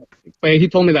like, yeah, but he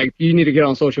told me like, you need to get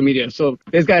on social media. So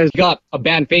this guy has got a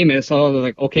band famous. So I was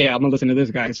like, okay, I'm gonna listen to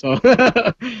this guy. So,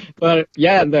 but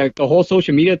yeah, the whole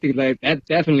social media thing, like that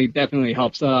definitely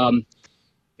helps.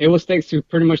 It was thanks to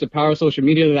pretty much the power of social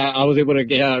media that I was able to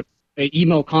get an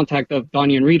email contact of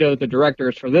Donnie and Rita, the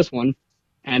directors for this one.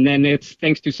 And then it's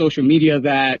thanks to social media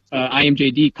that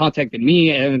IMJD contacted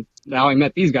me, and now I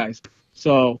met these guys.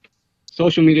 So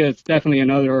social media is definitely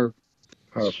another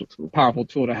powerful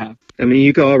tool to have. I mean,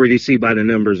 you can already see by the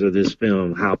numbers of this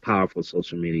film how powerful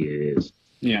social media is.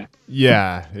 Yeah.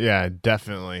 Yeah,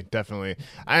 definitely.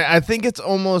 I think it's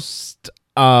almost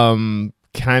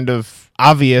kind of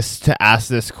obvious to ask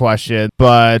this question,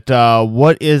 but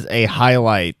what is a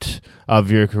highlight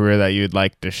of your career that you'd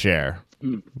like to share?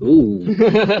 Ooh.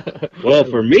 Well,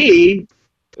 for me,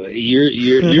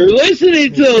 you're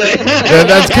listening to it. Yeah,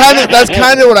 that's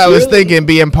kind of what I was thinking,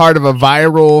 being part of a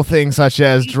viral thing such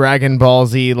as Dragon Ball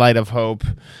Z Light of Hope.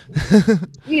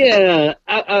 Yeah,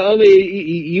 I mean,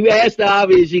 you ask the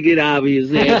obvious, you get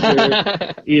obvious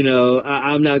answer.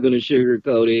 I'm not going to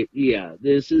sugarcoat it. Yeah,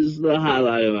 this is the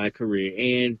highlight of my career,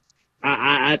 and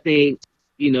I think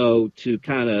to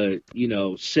kind of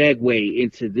segue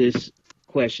into this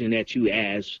question that you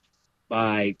asked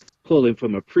by pulling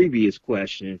from a previous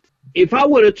question. If I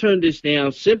would have turned this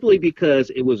down simply because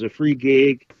it was a free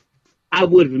gig, I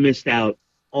would have missed out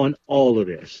on all of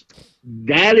this.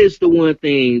 That is the one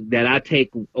thing that I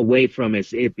take away from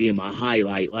as it being my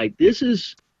highlight. Like this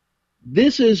is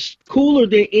cooler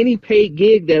than any paid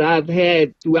gig that I've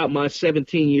had throughout my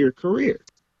 17-year career.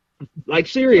 Like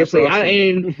seriously,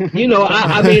 awesome.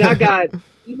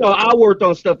 I worked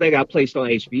on stuff that got placed on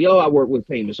HBO. I worked with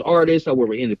famous artists. I worked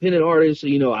with independent artists.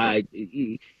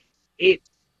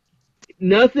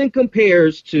 Nothing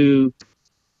compares to,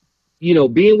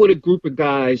 being with a group of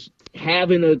guys,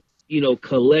 having a,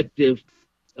 collective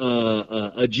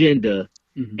agenda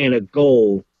and a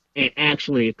goal, and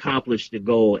actually accomplish the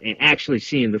goal and actually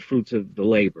seeing the fruits of the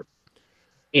labor.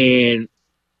 And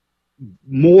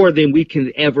more than we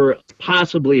can ever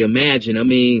possibly imagine. I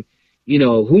mean,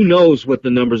 who knows what the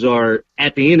numbers are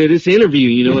at the end of this interview,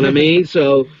 you know what I mean?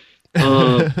 So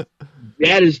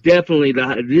this is definitely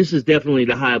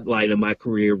the highlight of my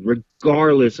career,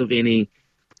 regardless of any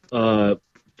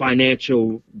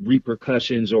financial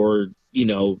repercussions or,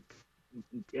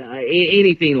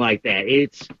 anything like that.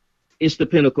 It's the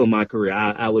pinnacle of my career.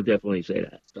 I would definitely say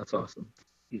that. That's awesome.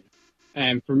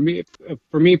 And for me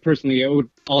personally, it would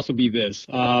also be this.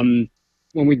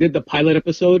 When we did the pilot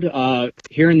episode,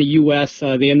 here in the U.S.,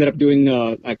 they ended up doing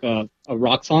a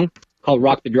rock song called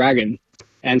 "Rock the Dragon,"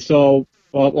 and so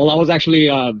while I was actually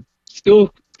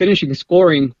still finishing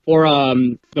scoring for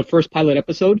the first pilot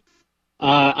episode,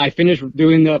 I finished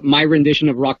doing my rendition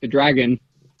of "Rock the Dragon,"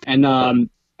 and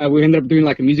we ended up doing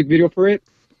like a music video for it.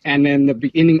 And then the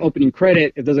beginning opening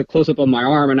credit, it does a close up of my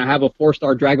arm, and I have a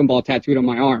 4-star Dragon Ball tattooed on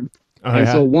my arm.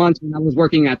 So once when I was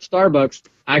working at Starbucks,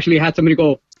 I actually had somebody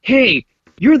go, "Hey,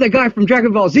 you're the guy from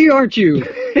Dragon Ball Z, aren't you?"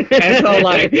 And so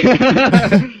like,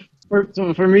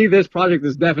 For me, this project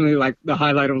is definitely like the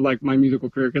highlight of like my musical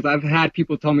career, because I've had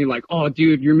people tell me like, "Oh,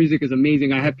 dude, your music is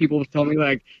amazing." I had people tell me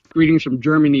like, "Greetings from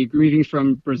Germany, greetings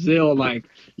from Brazil." Like,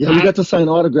 Yeah, we got to sign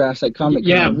autographs at Comic-Con.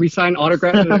 yeah, we signed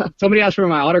autographs. Somebody asked for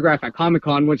my autograph at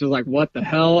Comic-Con, which was like, what the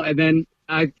hell? And then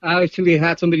I actually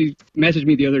had somebody message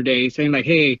me the other day saying like,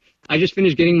 "Hey, I just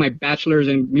finished getting my bachelor's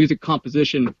in music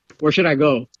composition. Where should I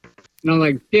go?" And I'm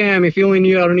like, "Damn, if you only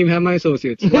knew, I don't even have my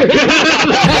associates." But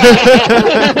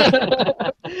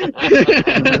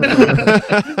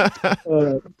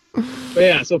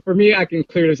yeah, so for me, I can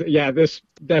clearly say, yeah, this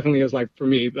definitely is like, for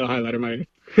me, the highlight of my,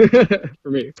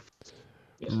 for me.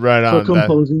 Right on.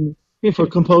 For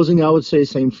composing, I would say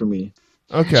same for me.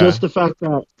 Okay. Just the fact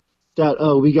that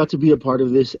we got to be a part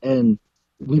of this, and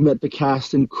we met the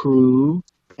cast and crew.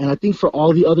 And I think for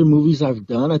all the other movies I've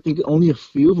done, I think only a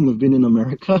few of them have been in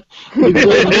America. Like,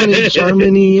 there's one in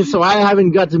Germany, so I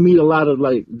haven't got to meet a lot of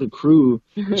like the crew.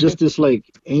 Just this like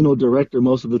anal director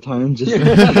most of the time, just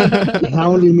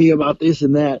hounding me about this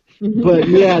and that. But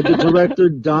yeah, the director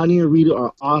Donnie and Rita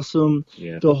are awesome.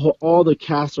 Yeah. All the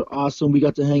cast are awesome. We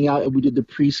got to hang out and we did the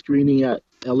pre-screening at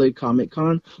LA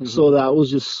Comic-Con, so that was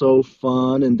just so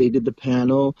fun. And they did the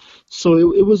panel,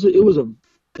 so it was an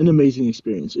amazing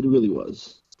experience. It really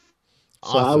was.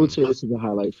 So Awesome. I would say this is a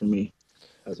highlight for me.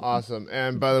 Awesome.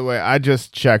 And by the way, I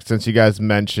just checked since you guys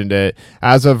mentioned it.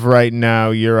 As of right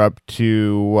now, you're up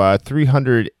to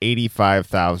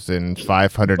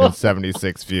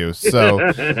 385,576 views. So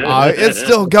it's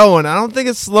still going. I don't think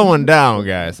it's slowing down,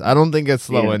 guys. I don't think it's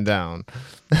slowing down.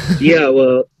 Yeah,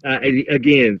 well,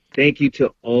 again, thank you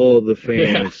to all the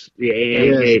fans.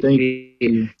 Yes, thank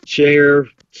you. Share,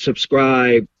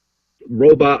 subscribe,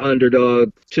 Robot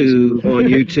Underdog 2 on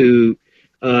YouTube.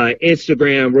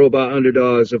 Instagram, Robot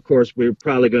Underdogs. Of course, we're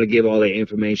probably going to give all that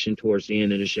information towards the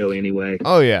end of the show anyway.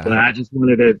 Oh yeah. But I just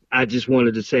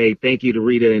wanted to say thank you to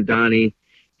Rita and Donnie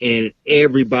and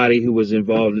everybody who was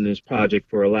involved in this project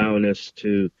for allowing us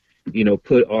to,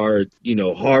 put our,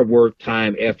 hard work,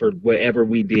 time, effort, whatever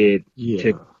we did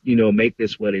to, make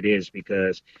this what it is.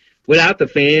 Because without the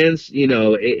fans,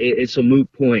 it's a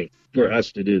moot point for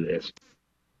us to do this.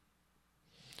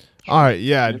 All right,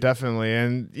 yeah, definitely.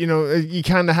 And, you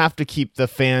kind of have to keep the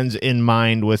fans in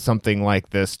mind with something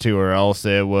like this, too, or else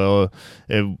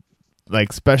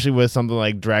especially with something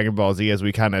like Dragon Ball Z, as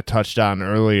we kind of touched on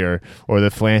earlier, or the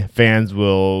fans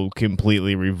will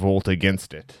completely revolt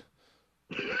against it.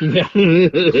 Yeah,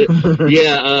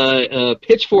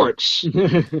 pitchforks.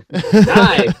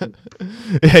 Die.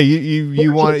 Yeah,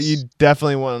 you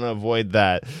definitely want to avoid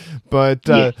that.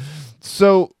 But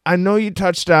so I know you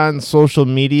touched on social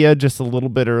media just a little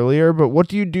bit earlier, but what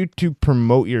do you do to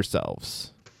promote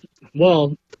yourselves?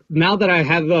 Well, now that I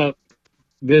have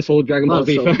this whole Dragon Ball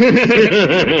Z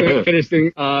finished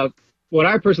thing, what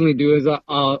I personally do is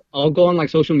I'll go on like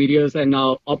social medias, and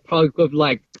I'll probably give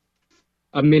like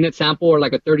a minute sample or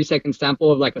like a 30-second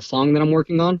sample of like a song that I'm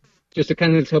working on, just to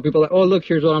kind of tell people like, oh, look,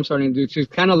 here's what I'm starting to do. So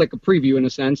it's kind of like a preview in a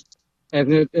sense.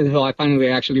 And then until I finally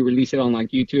actually release it on like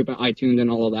YouTube and iTunes and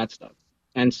all of that stuff.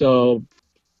 And so,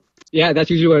 yeah, that's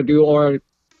usually what I do. Or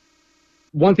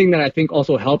one thing that I think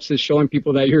also helps is showing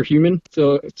people that you're human.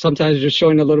 So sometimes just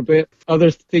showing a little bit other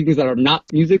things that are not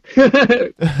music,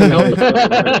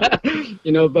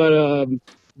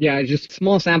 yeah, just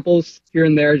small samples here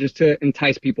and there just to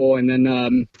entice people, and then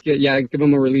give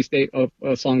them a release date of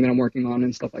a song that I'm working on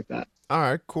and stuff like that. All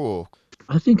right, cool.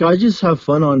 I think I just have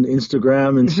fun on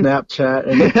Instagram and Snapchat,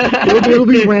 and it'll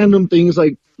be random things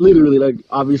like literally like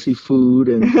obviously food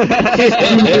and things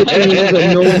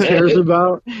that no one cares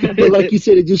about. But like you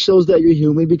said, it just shows that you're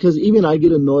human, because even I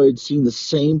get annoyed seeing the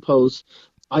same post.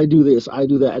 I do this, I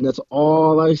do that, and that's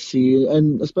all I see.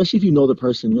 And especially if you know the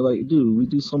person, you're like, dude, we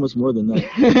do so much more than that.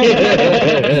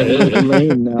 It's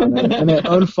lame now, and I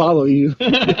unfollow you.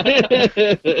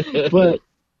 But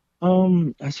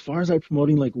as far as like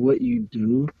promoting like what you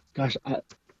do, gosh,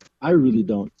 I really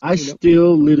don't. I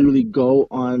still literally go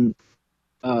on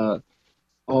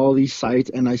all these sites,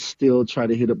 and I still try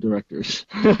to hit up directors.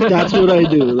 That's what I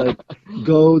do. Like,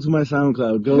 go to my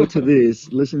SoundCloud, go to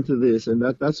this, listen to this, and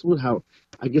that's how.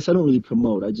 I guess I don't really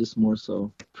promote. I just more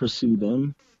so pursue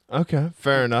them. Okay,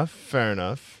 fair enough.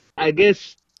 I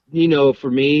guess for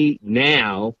me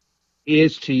now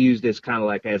is to use this kind of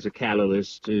like as a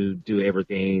catalyst to do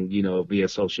everything via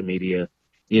social media.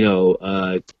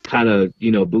 Kind of,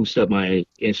 boost up my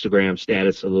Instagram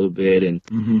status a little bit, and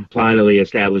finally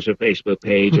establish a Facebook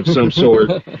page of some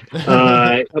sort.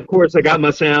 Of course, I got my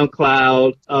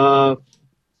SoundCloud.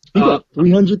 You got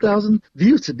 300,000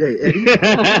 views today, Eddie.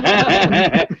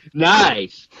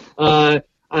 Nice.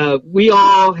 we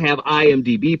all have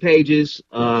IMDb pages.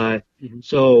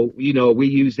 So, we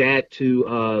use that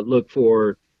to look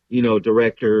for,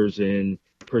 directors and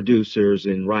producers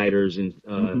and writers and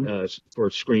for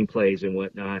screenplays and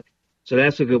whatnot. So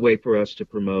that's a good way for us to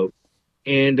promote.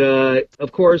 And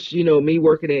of course, me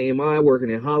working at AMI, working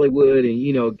in Hollywood,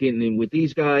 and getting in with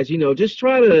these guys, just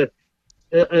try to,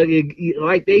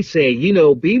 like they say,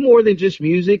 be more than just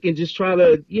music, and just try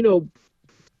to,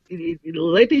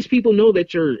 let these people know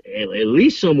that you're at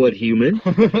least somewhat human,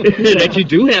 that you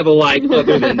do have a life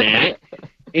other than that.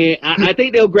 And I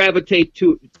think they'll gravitate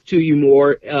to you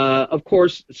more. Of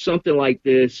course, something like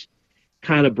this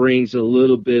kind of brings a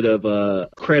little bit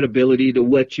of credibility to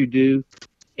what you do.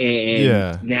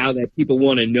 And now that people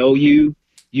want to know you,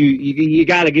 you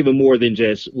got to give them more than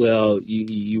just,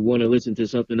 you want to listen to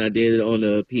something I did on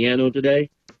the piano today?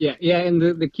 Yeah, and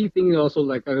the key thing also,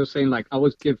 like I was saying, like I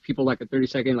always give people like a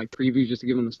 30-second like preview just to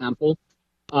give them a sample.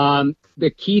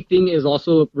 The key thing is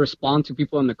also respond to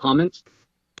people in the comments,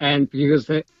 and because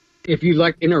if you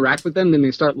like interact with them, then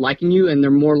they start liking you, and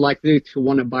they're more likely to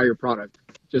want to buy your product.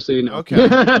 Just so you know.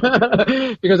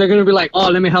 Okay. Because they're gonna be like, oh,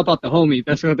 let me help out the homie.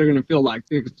 That's what they're gonna feel like,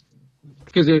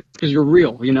 because you're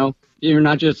real. You're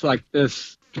not just like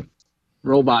this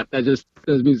robot that just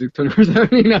does music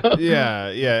 24/7.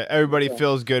 Yeah. Everybody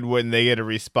feels good when they get a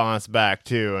response back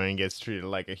too, and gets treated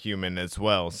like a human as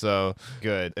well. So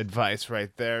good advice right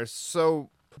there. So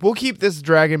we'll keep this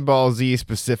Dragon Ball Z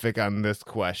specific on this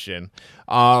question.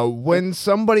 When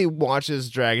somebody watches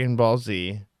Dragon Ball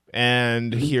Z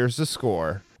and hears the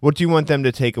score, what do you want them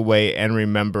to take away and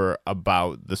remember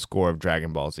about the score of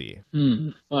Dragon Ball Z?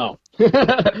 Well,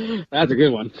 that's a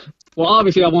good one. Well,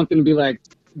 obviously, I want them to be like,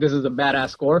 this is a badass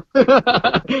score and a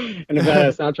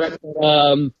badass soundtrack.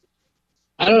 But,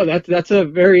 I don't know. That's a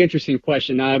very interesting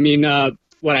question. I mean,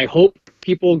 what I hope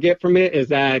people get from it is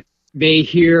that they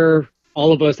hear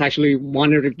all of us actually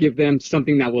wanted to give them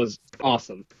something that was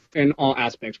awesome in all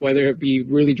aspects, whether it be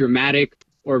really dramatic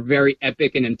or very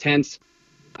epic and intense.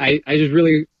 I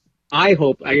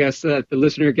hope, I guess, that the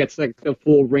listener gets like the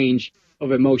full range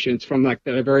of emotions, from like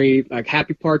the very like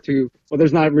happy part to, well,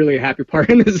 there's not really a happy part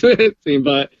in this scene,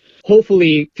 but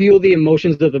hopefully feel the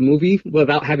emotions of the movie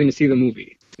without having to see the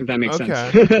movie, if that makes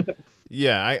sense.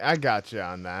 Yeah, I got you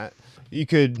on that. You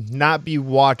could not be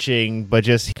watching, but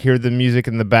just hear the music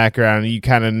in the background. You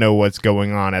kind of know what's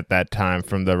going on at that time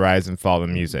from the rise and fall of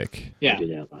music. Yeah.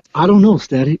 I don't know,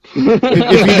 Static.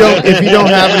 if you don't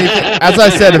have anything, as I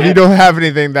said, if you don't have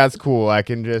anything, that's cool. I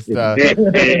can just.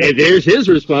 And there's his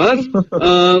response.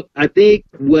 I think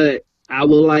what I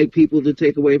would like people to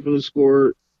take away from the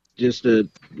score, just to,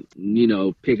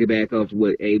 piggyback off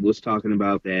what Abe was talking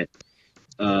about,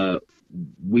 that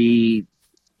we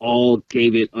all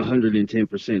gave it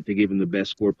 110% to give him the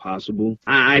best score possible.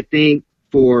 I think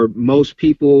for most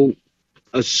people,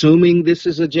 assuming this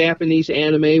is a Japanese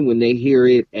anime, when they hear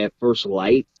it at first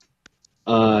light,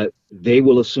 they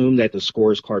will assume that the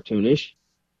score is cartoonish.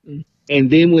 And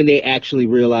then when they actually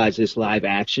realize it's live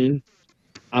action,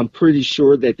 I'm pretty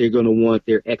sure that they're going to want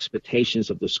their expectations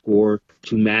of the score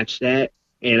to match that.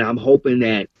 And I'm hoping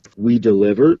that we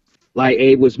delivered. Like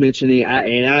Abe was mentioning,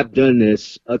 and I've done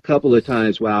this a couple of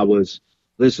times while I was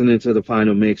listening to the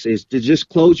final mix, is to just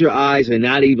close your eyes and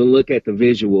not even look at the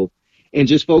visual and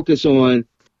just focus on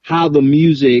how the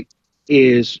music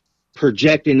is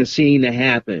projecting the scene to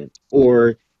happen,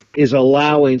 or is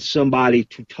allowing somebody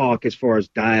to talk as far as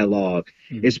dialogue,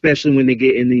 especially when they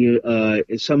get in the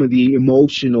some of the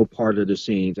emotional part of the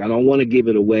scenes. I don't want to give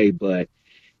it away, but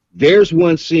there's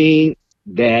one scene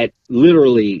that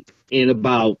literally in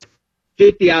about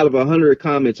 50 out of 100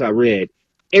 comments I read,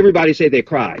 everybody said they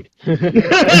cried.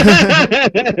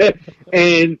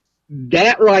 And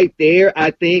that right there, I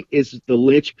think, is the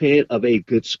linchpin of a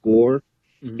good score,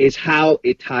 is how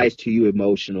it ties to you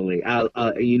emotionally.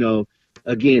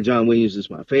 Again, John Williams is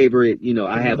my favorite.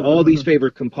 I have all these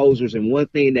favorite composers, and one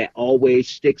thing that always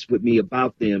sticks with me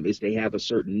about them is they have a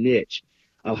certain niche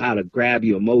of how to grab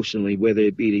you emotionally, whether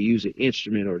it be to use an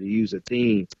instrument or to use a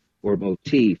theme or a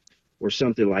motif or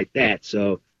something like that.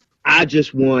 So I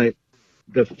just want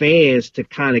the fans to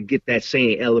kind of get that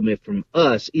same element from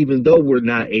us, even though we're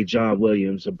not a John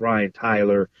Williams, a Brian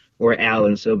Tyler, or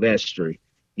Alan Silvestri.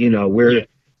 We're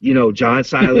John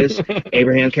Silas,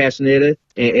 Abraham Castaneda,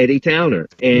 and Eddie Towner.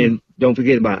 And don't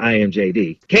forget about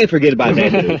IMJD. Can't forget about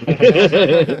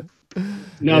that.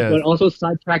 No, yes. But also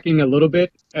sidetracking a little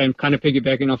bit and kind of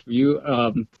piggybacking off of you.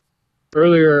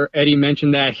 Earlier, Eddie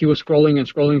mentioned that he was scrolling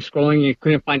and he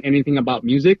couldn't find anything about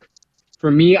music.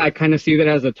 for me, I kind of see that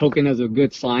as a token, as a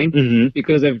good sign, Mm-hmm.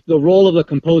 because if the role of the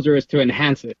composer is to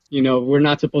enhance it, we're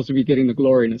not supposed to be getting the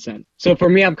glory in a sense. So for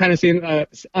me, I'm kind of seeing,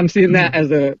 I'm seeing that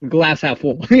as a glass half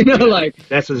full, like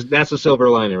That's a silver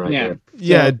lining right yeah. there.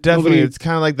 Yeah, So definitely. nobody- It's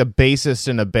kind of like the bassist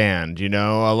in a band,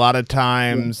 A lot of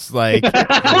times, like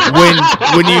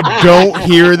when you don't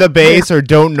hear the bass or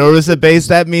don't notice the bass,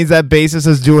 that means that bassist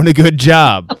is doing a good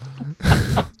job.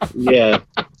 Yeah.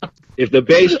 If the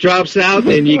bass drops out,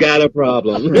 then you got a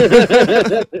problem.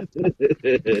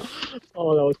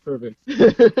 Oh, that was perfect.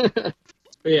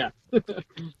 But yeah.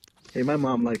 Hey, my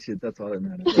mom likes it. That's all that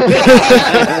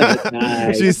matters.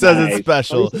 Nice, She says nice. it's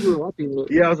special. Oh, you said you were watching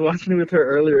it. Yeah, I was watching it with her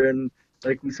earlier, and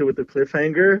like we said with the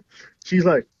cliffhanger, she's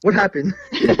like, "What happened?"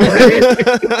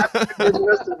 I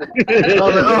was like,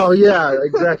 "Oh yeah,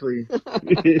 exactly."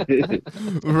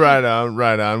 Right on,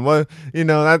 right on. Well,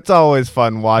 that's always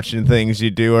fun watching things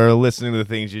you do or listening to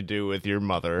things you do with your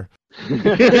mother.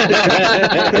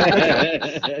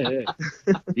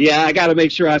 Yeah, I got to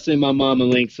make sure I send my mom a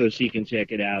link so she can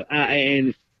check it out.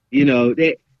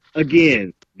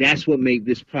 Again, that's what made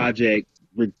this project,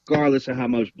 regardless of how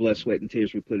much blood, sweat, and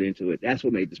tears we put into it, that's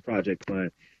what made this project fun.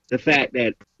 The fact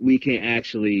that we can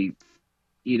actually,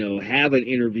 have an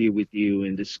interview with you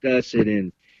and discuss it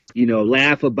and,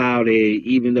 laugh about it,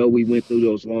 even though we went through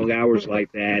those long hours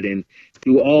like that and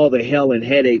through all the hell and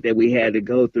headache that we had to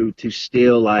go through to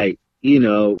still,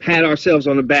 pat ourselves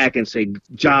on the back and say,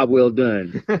 job well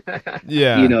done.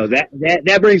 Yeah.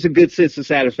 That brings a good sense of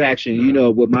satisfaction,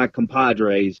 with my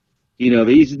compadres.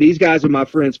 These guys are my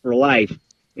friends for life.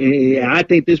 And I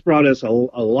think this brought us a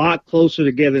lot closer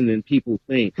together than people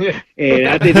think. And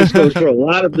I think this goes for a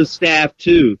lot of the staff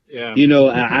too. Yeah.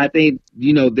 I think,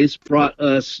 this brought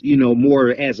us, more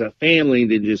as a family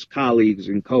than just colleagues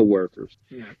and coworkers.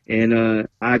 Yeah. And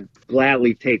I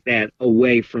gladly take that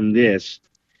away from this,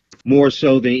 more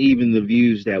so than even the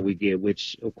views that we get,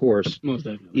 which of course, Most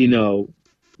definitely.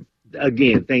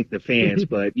 again, thank the fans,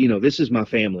 but this is my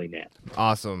family now.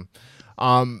 Awesome.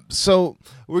 So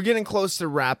we're getting close to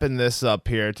wrapping this up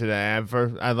here today.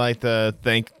 I'd like to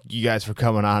thank you guys for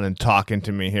coming on and talking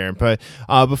to me here. But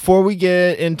before we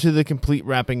get into the complete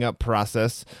wrapping up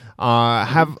process,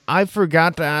 have I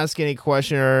forgot to ask any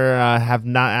question or have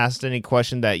not asked any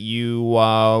question that you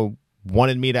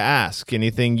wanted me to ask?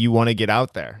 Anything you want to get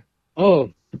out there?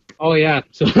 Oh yeah.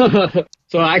 So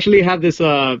I actually have this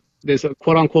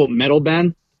quote unquote metal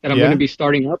band that I'm Yeah. going to be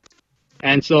starting up.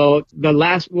 And so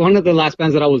one of the last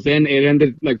bands that I was in, it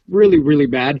ended like really, really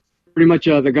bad. Pretty much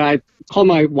the guy called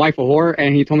my wife a whore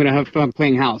and he told me to have fun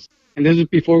playing house. And this was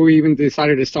before we even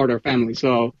decided to start our family.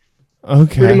 So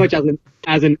Okay. pretty much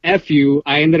as an FU,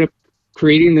 I ended up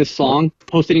creating this song,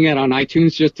 posting it on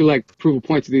iTunes just to like prove a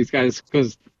point to these guys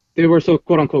because they were so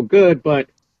quote unquote good, but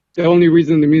the only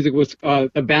reason the music was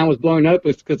the band was blowing up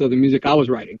was because of the music I was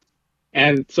writing.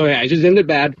 And so yeah, it just ended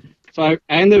bad. So I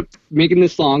ended up making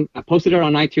this song. I posted it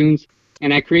on iTunes,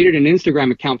 and I created an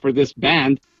Instagram account for this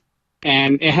band,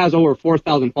 and it has over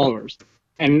 4,000 followers.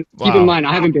 And keep Wow. in mind,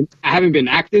 I haven't been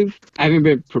active. I haven't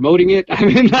been promoting it. I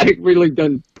haven't really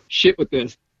done shit with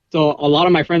this. So a lot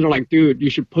of my friends are like, dude, you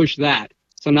should push that.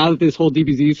 So now that this whole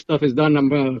DBZ stuff is done, I'm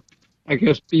gonna, I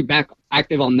guess, be back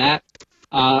active on that.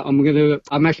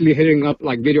 I'm actually hitting up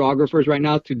like videographers right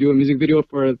now to do a music video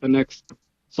for the next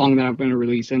song that I'm going to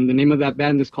release. And the name of that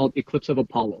band is called Eclipse of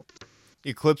Apollo.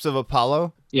 Eclipse of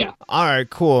Apollo? Yeah. All right,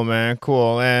 cool, man.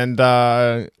 Cool. And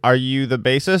are you the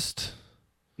bassist?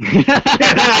 You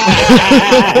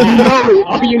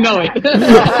know it.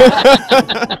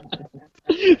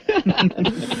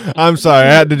 I'm sorry,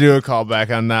 I had to do a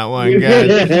callback on that one, guys.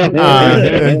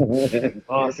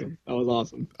 Awesome. That was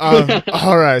awesome.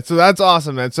 All right, so that's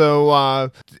awesome, man.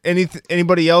 So,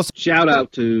 anybody else? Shout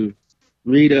out to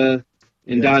Rita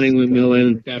and Donnie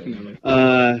McMillan, Definitely.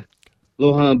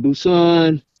 Lohan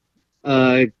Busan,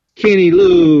 Kenny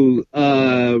Lou,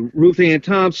 Ruth Ann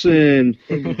Thompson,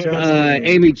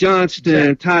 Amy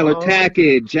Johnston, Tyler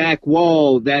Tackett, Jack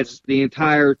Wall. That's the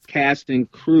entire cast and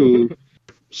crew.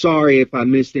 Sorry if I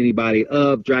missed anybody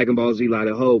of Dragon Ball Z Light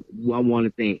of Hope. I want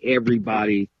to thank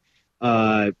everybody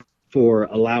for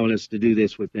allowing us to do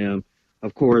this with them.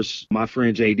 Of course, my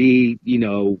friend JD,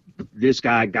 this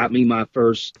guy got me my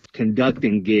first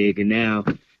conducting gig, and now,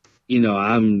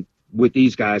 I'm with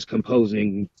these guys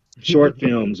composing short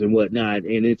films and whatnot,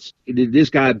 and this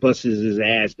guy busts his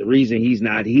ass. The reason he's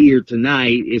not here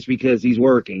tonight is because he's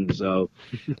working. So,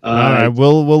 All right,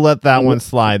 we'll let that one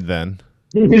slide then.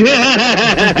 This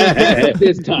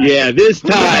time. Yeah, this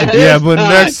time. Yeah, but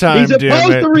next time, he's damn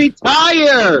supposed it. to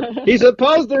retire. He's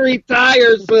supposed to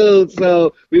retire soon,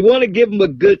 so we want to give him a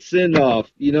good send off.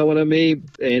 You know what I mean?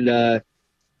 And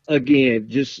again,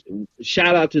 just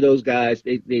shout out to those guys.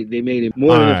 They made it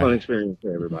more than a fun experience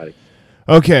for everybody.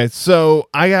 Okay, so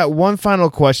I got one final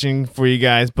question for you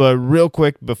guys, but real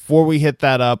quick, before we hit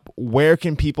that up, where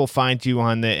can people find you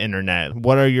on the internet?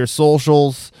 What are your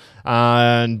socials?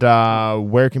 And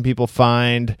where can people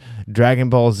find Dragon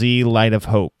Ball Z Light of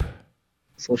Hope?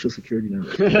 Social security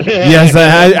number. Yes,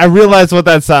 I realized what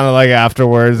that sounded like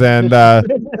afterwards. And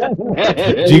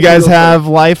do you guys have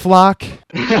LifeLock?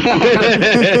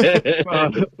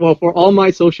 Well, for all my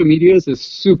social medias, it's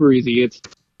super easy. It's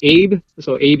Abe,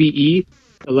 so ABE,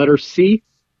 the letter C,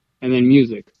 and then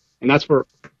music. And that's for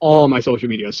all my social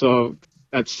media. So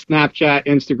that's Snapchat,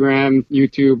 Instagram,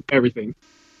 YouTube, everything.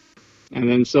 And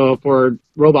then so for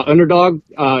Robot Underdog,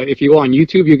 if you go on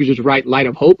YouTube, you could just write Light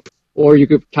of Hope, or you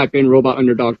could type in Robot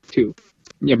Underdog 2.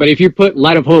 Yeah, but if you put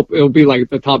Light of Hope, it'll be like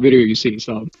the top video you see.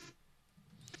 So.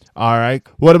 All right.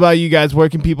 What about you guys? Where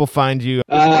can people find you?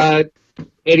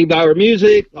 Eddie Bauer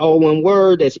Music, all one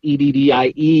word. That's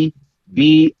EDDIEBOWER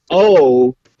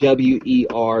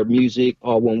Music,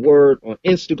 all one word. On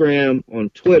Instagram, on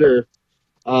Twitter.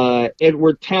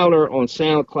 Edward Towner on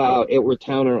SoundCloud. Edward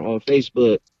Towner on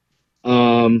Facebook.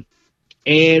 And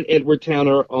Edward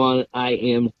Towner on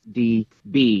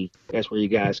IMDb. That's where you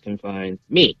guys can find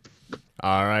me.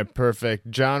 All right,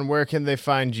 perfect. John, where can they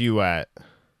find you at?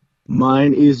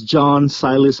 Mine is John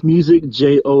Silas Music,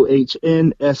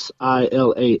 JOHNSILAS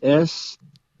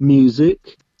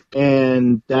Music,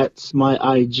 and that's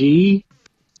my IG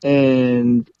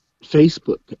and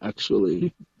Facebook,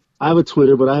 actually. I have a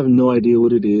Twitter, but I have no idea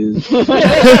what it is.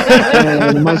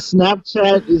 And my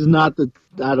Snapchat is not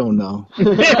I don't know.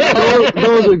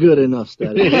 Those are good enough,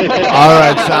 Static. All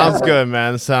right, sounds good,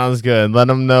 man. Sounds good. Let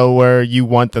them know where you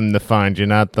want them to find you,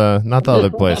 not the other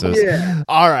places. Yeah.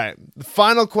 All right. The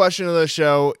final question of the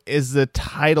show is the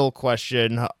title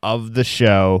question of the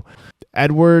show.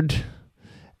 Edward,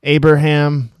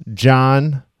 Abraham,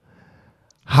 John,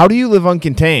 how do you live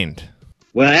uncontained?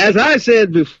 Well, as I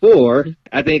said before,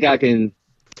 I think I can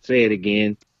say it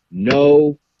again.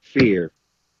 No fear.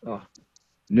 Oh,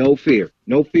 no fear.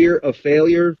 No fear of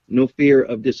failure. No fear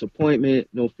of disappointment.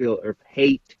 No fear of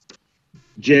hate.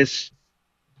 Just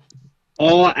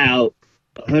all out,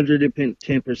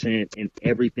 110% in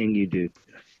everything you do.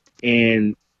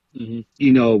 And,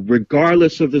 you know,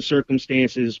 regardless of the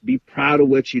circumstances, be proud of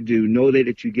what you do. Know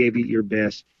that you gave it your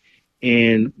best.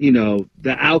 And, you know,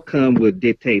 the outcome would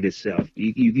dictate itself.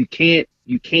 You can't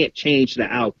change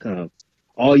the outcome.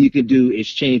 All you can do is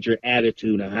change your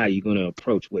attitude on how you're going to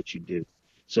approach what you do.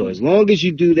 So as long as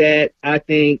you do that, I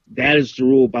think that is the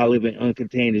rule by living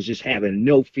uncontained, is just having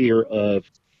no fear of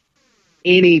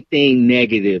anything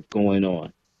negative going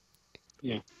on.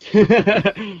 Yeah.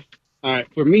 All right.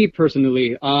 For me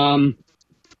personally, well,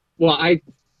 I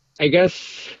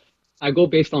guess I go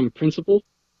based on principle.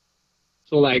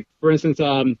 So, like, for instance,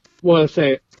 well, let's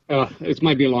say, it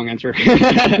might be a long answer. So,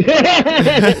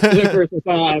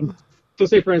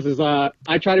 say, for instance,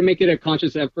 I try to make it a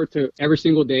conscious effort to every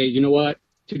single day, you know what,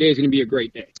 today is going to be a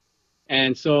great day.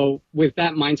 And so, with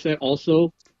that mindset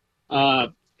also,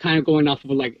 kind of going off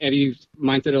of, like, Eddie's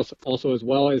mindset also as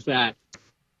well, is that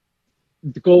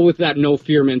go with that no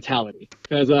fear mentality.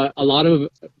 Because a lot of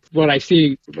what I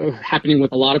see happening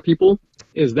with a lot of people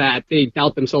is that they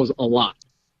doubt themselves a lot.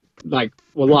 Like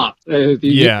a lot.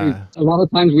 Yeah. A lot of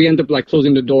times we end up like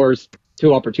closing the doors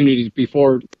to opportunities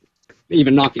before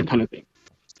even knocking, kind of thing.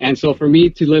 And so for me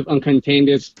to live uncontained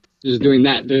is just doing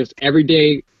that. Just every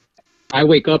day I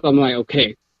wake up, I'm like,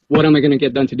 okay, what am I going to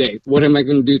get done today? What am I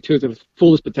going to do to the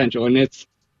fullest potential? And it's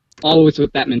always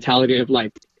with that mentality of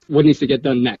like, what needs to get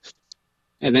done next?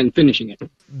 And then finishing it.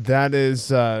 That is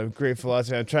great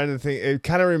philosophy. I'm trying to think. It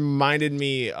kind of reminded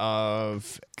me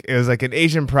of, it was like an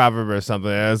Asian proverb or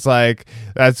something. It's like,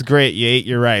 that's great. You ate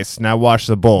your rice. Now wash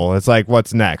the bowl. It's like,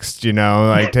 what's next? You know,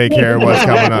 like take care of what's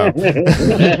coming up.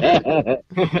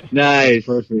 Nice.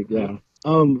 Perfect. Yeah.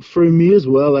 For me as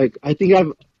well, like I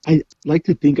like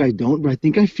to think I don't, but I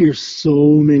think I fear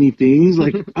so many things.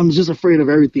 Like I'm just afraid of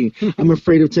everything. I'm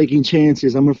afraid of taking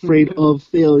chances. I'm afraid of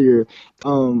failure.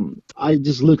 I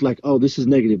just look like, oh, this is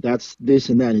negative. That's this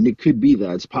and that. And it could be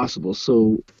that. It's possible.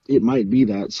 So it might be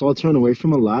that. So I'll turn away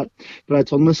from a lot. But I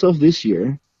told myself this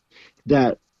year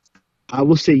that I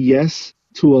will say yes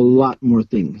to a lot more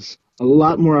things, a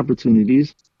lot more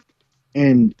opportunities.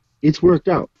 And it's worked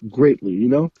out greatly, you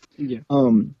know? Yeah.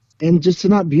 And just to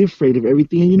not be afraid of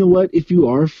everything. And you know what? If you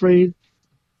are afraid,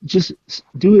 just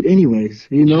do it anyways.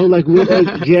 You know, like what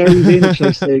Gary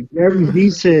Vaynerchuk said. Gary Vee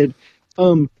said,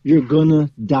 you're gonna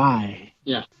die.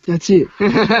 Yeah. That's it.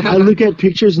 I look at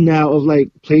pictures now of like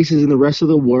places in the rest of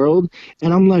the world,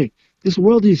 and I'm like, this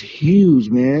world is huge,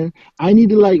 man. I need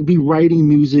to like be writing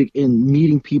music and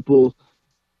meeting people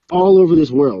all over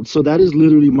this world. So that is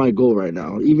literally my goal right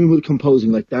now. Even with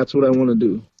composing, like that's what I want to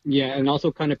do. Yeah, and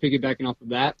also kind of piggybacking off of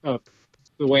that,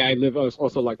 the way I live is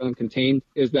also like uncontained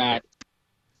is that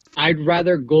I'd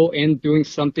rather go in doing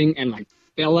something and like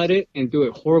fail at it and do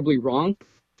it horribly wrong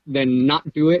than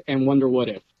not do it and wonder what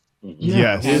if.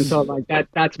 Yes. And so like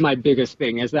that's my biggest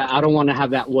thing is that I don't want to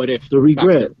have that what if The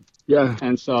regret. factor. Yeah.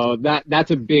 And so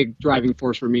that's a big driving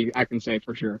force for me, I can say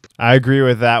for sure. I agree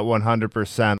with that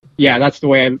 100%. Yeah, that's the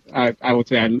way I would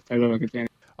say I live uncontained.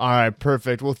 All right,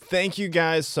 perfect. Well, thank you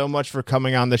guys so much for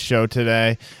coming on the show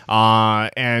today.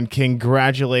 And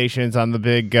congratulations on the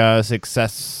big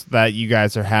success that you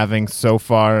guys are having so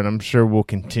far, and I'm sure we'll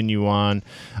continue on.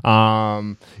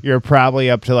 You're probably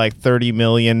up to like 30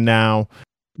 million now.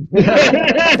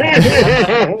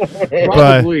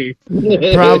 Probably.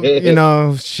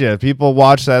 Shit, people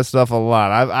watch that stuff a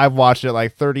lot. I've watched it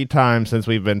like 30 times since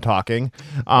we've been talking.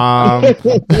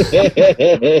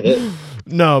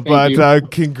 No,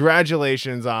 but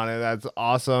congratulations on it. That's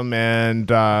awesome.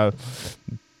 And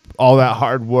all that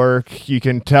hard work. You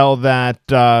can tell that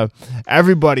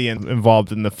everybody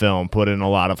involved in the film put in a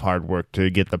lot of hard work to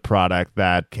get the product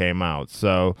that came out.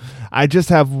 So I just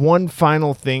have one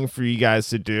final thing for you guys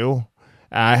to do.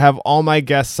 I have all my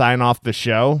guests sign off the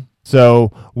show.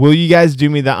 So will you guys do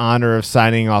me the honor of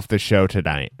signing off the show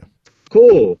tonight?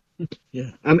 Cool. Yeah.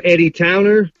 I'm Eddie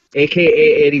Towner,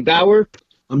 a.k.a. Eddie Bauer.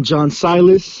 I'm John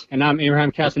Silas. And I'm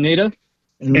Abraham Castaneda.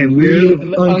 And we're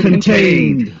we're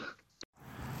Uncontained.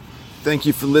 Thank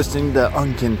you for listening to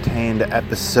Uncontained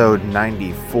episode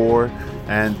 94.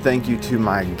 And thank you to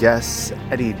my guests,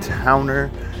 Eddie Towner,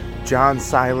 John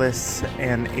Silas,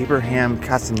 and Abraham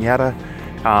Castaneda,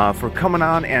 for coming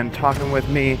on and talking with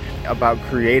me about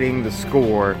creating the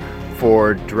score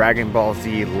for Dragon Ball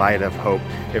Z Light of Hope.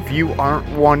 If you aren't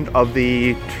one of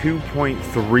the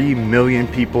 2.3 million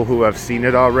people who have seen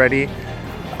it already,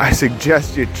 I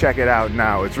suggest you check it out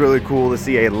now. It's really cool to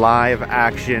see a live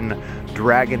action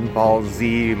Dragon Ball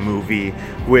Z movie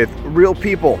with real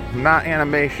people, not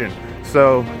animation.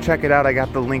 So check it out. I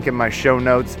got the link in my show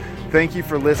notes. Thank you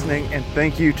for listening, and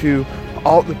thank you to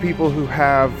all the people who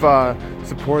have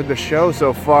supported the show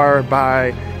so far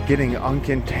by getting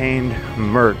Uncontained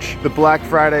merch. The Black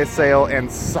Friday sale and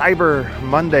Cyber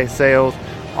Monday sales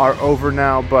are over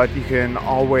now, but you can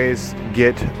always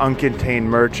get Uncontained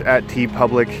merch at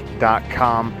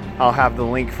tpublic.com. I'll have the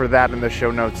link for that in the show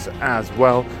notes as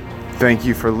well. Thank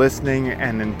you for listening,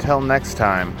 and until next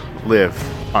time, live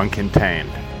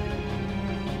uncontained.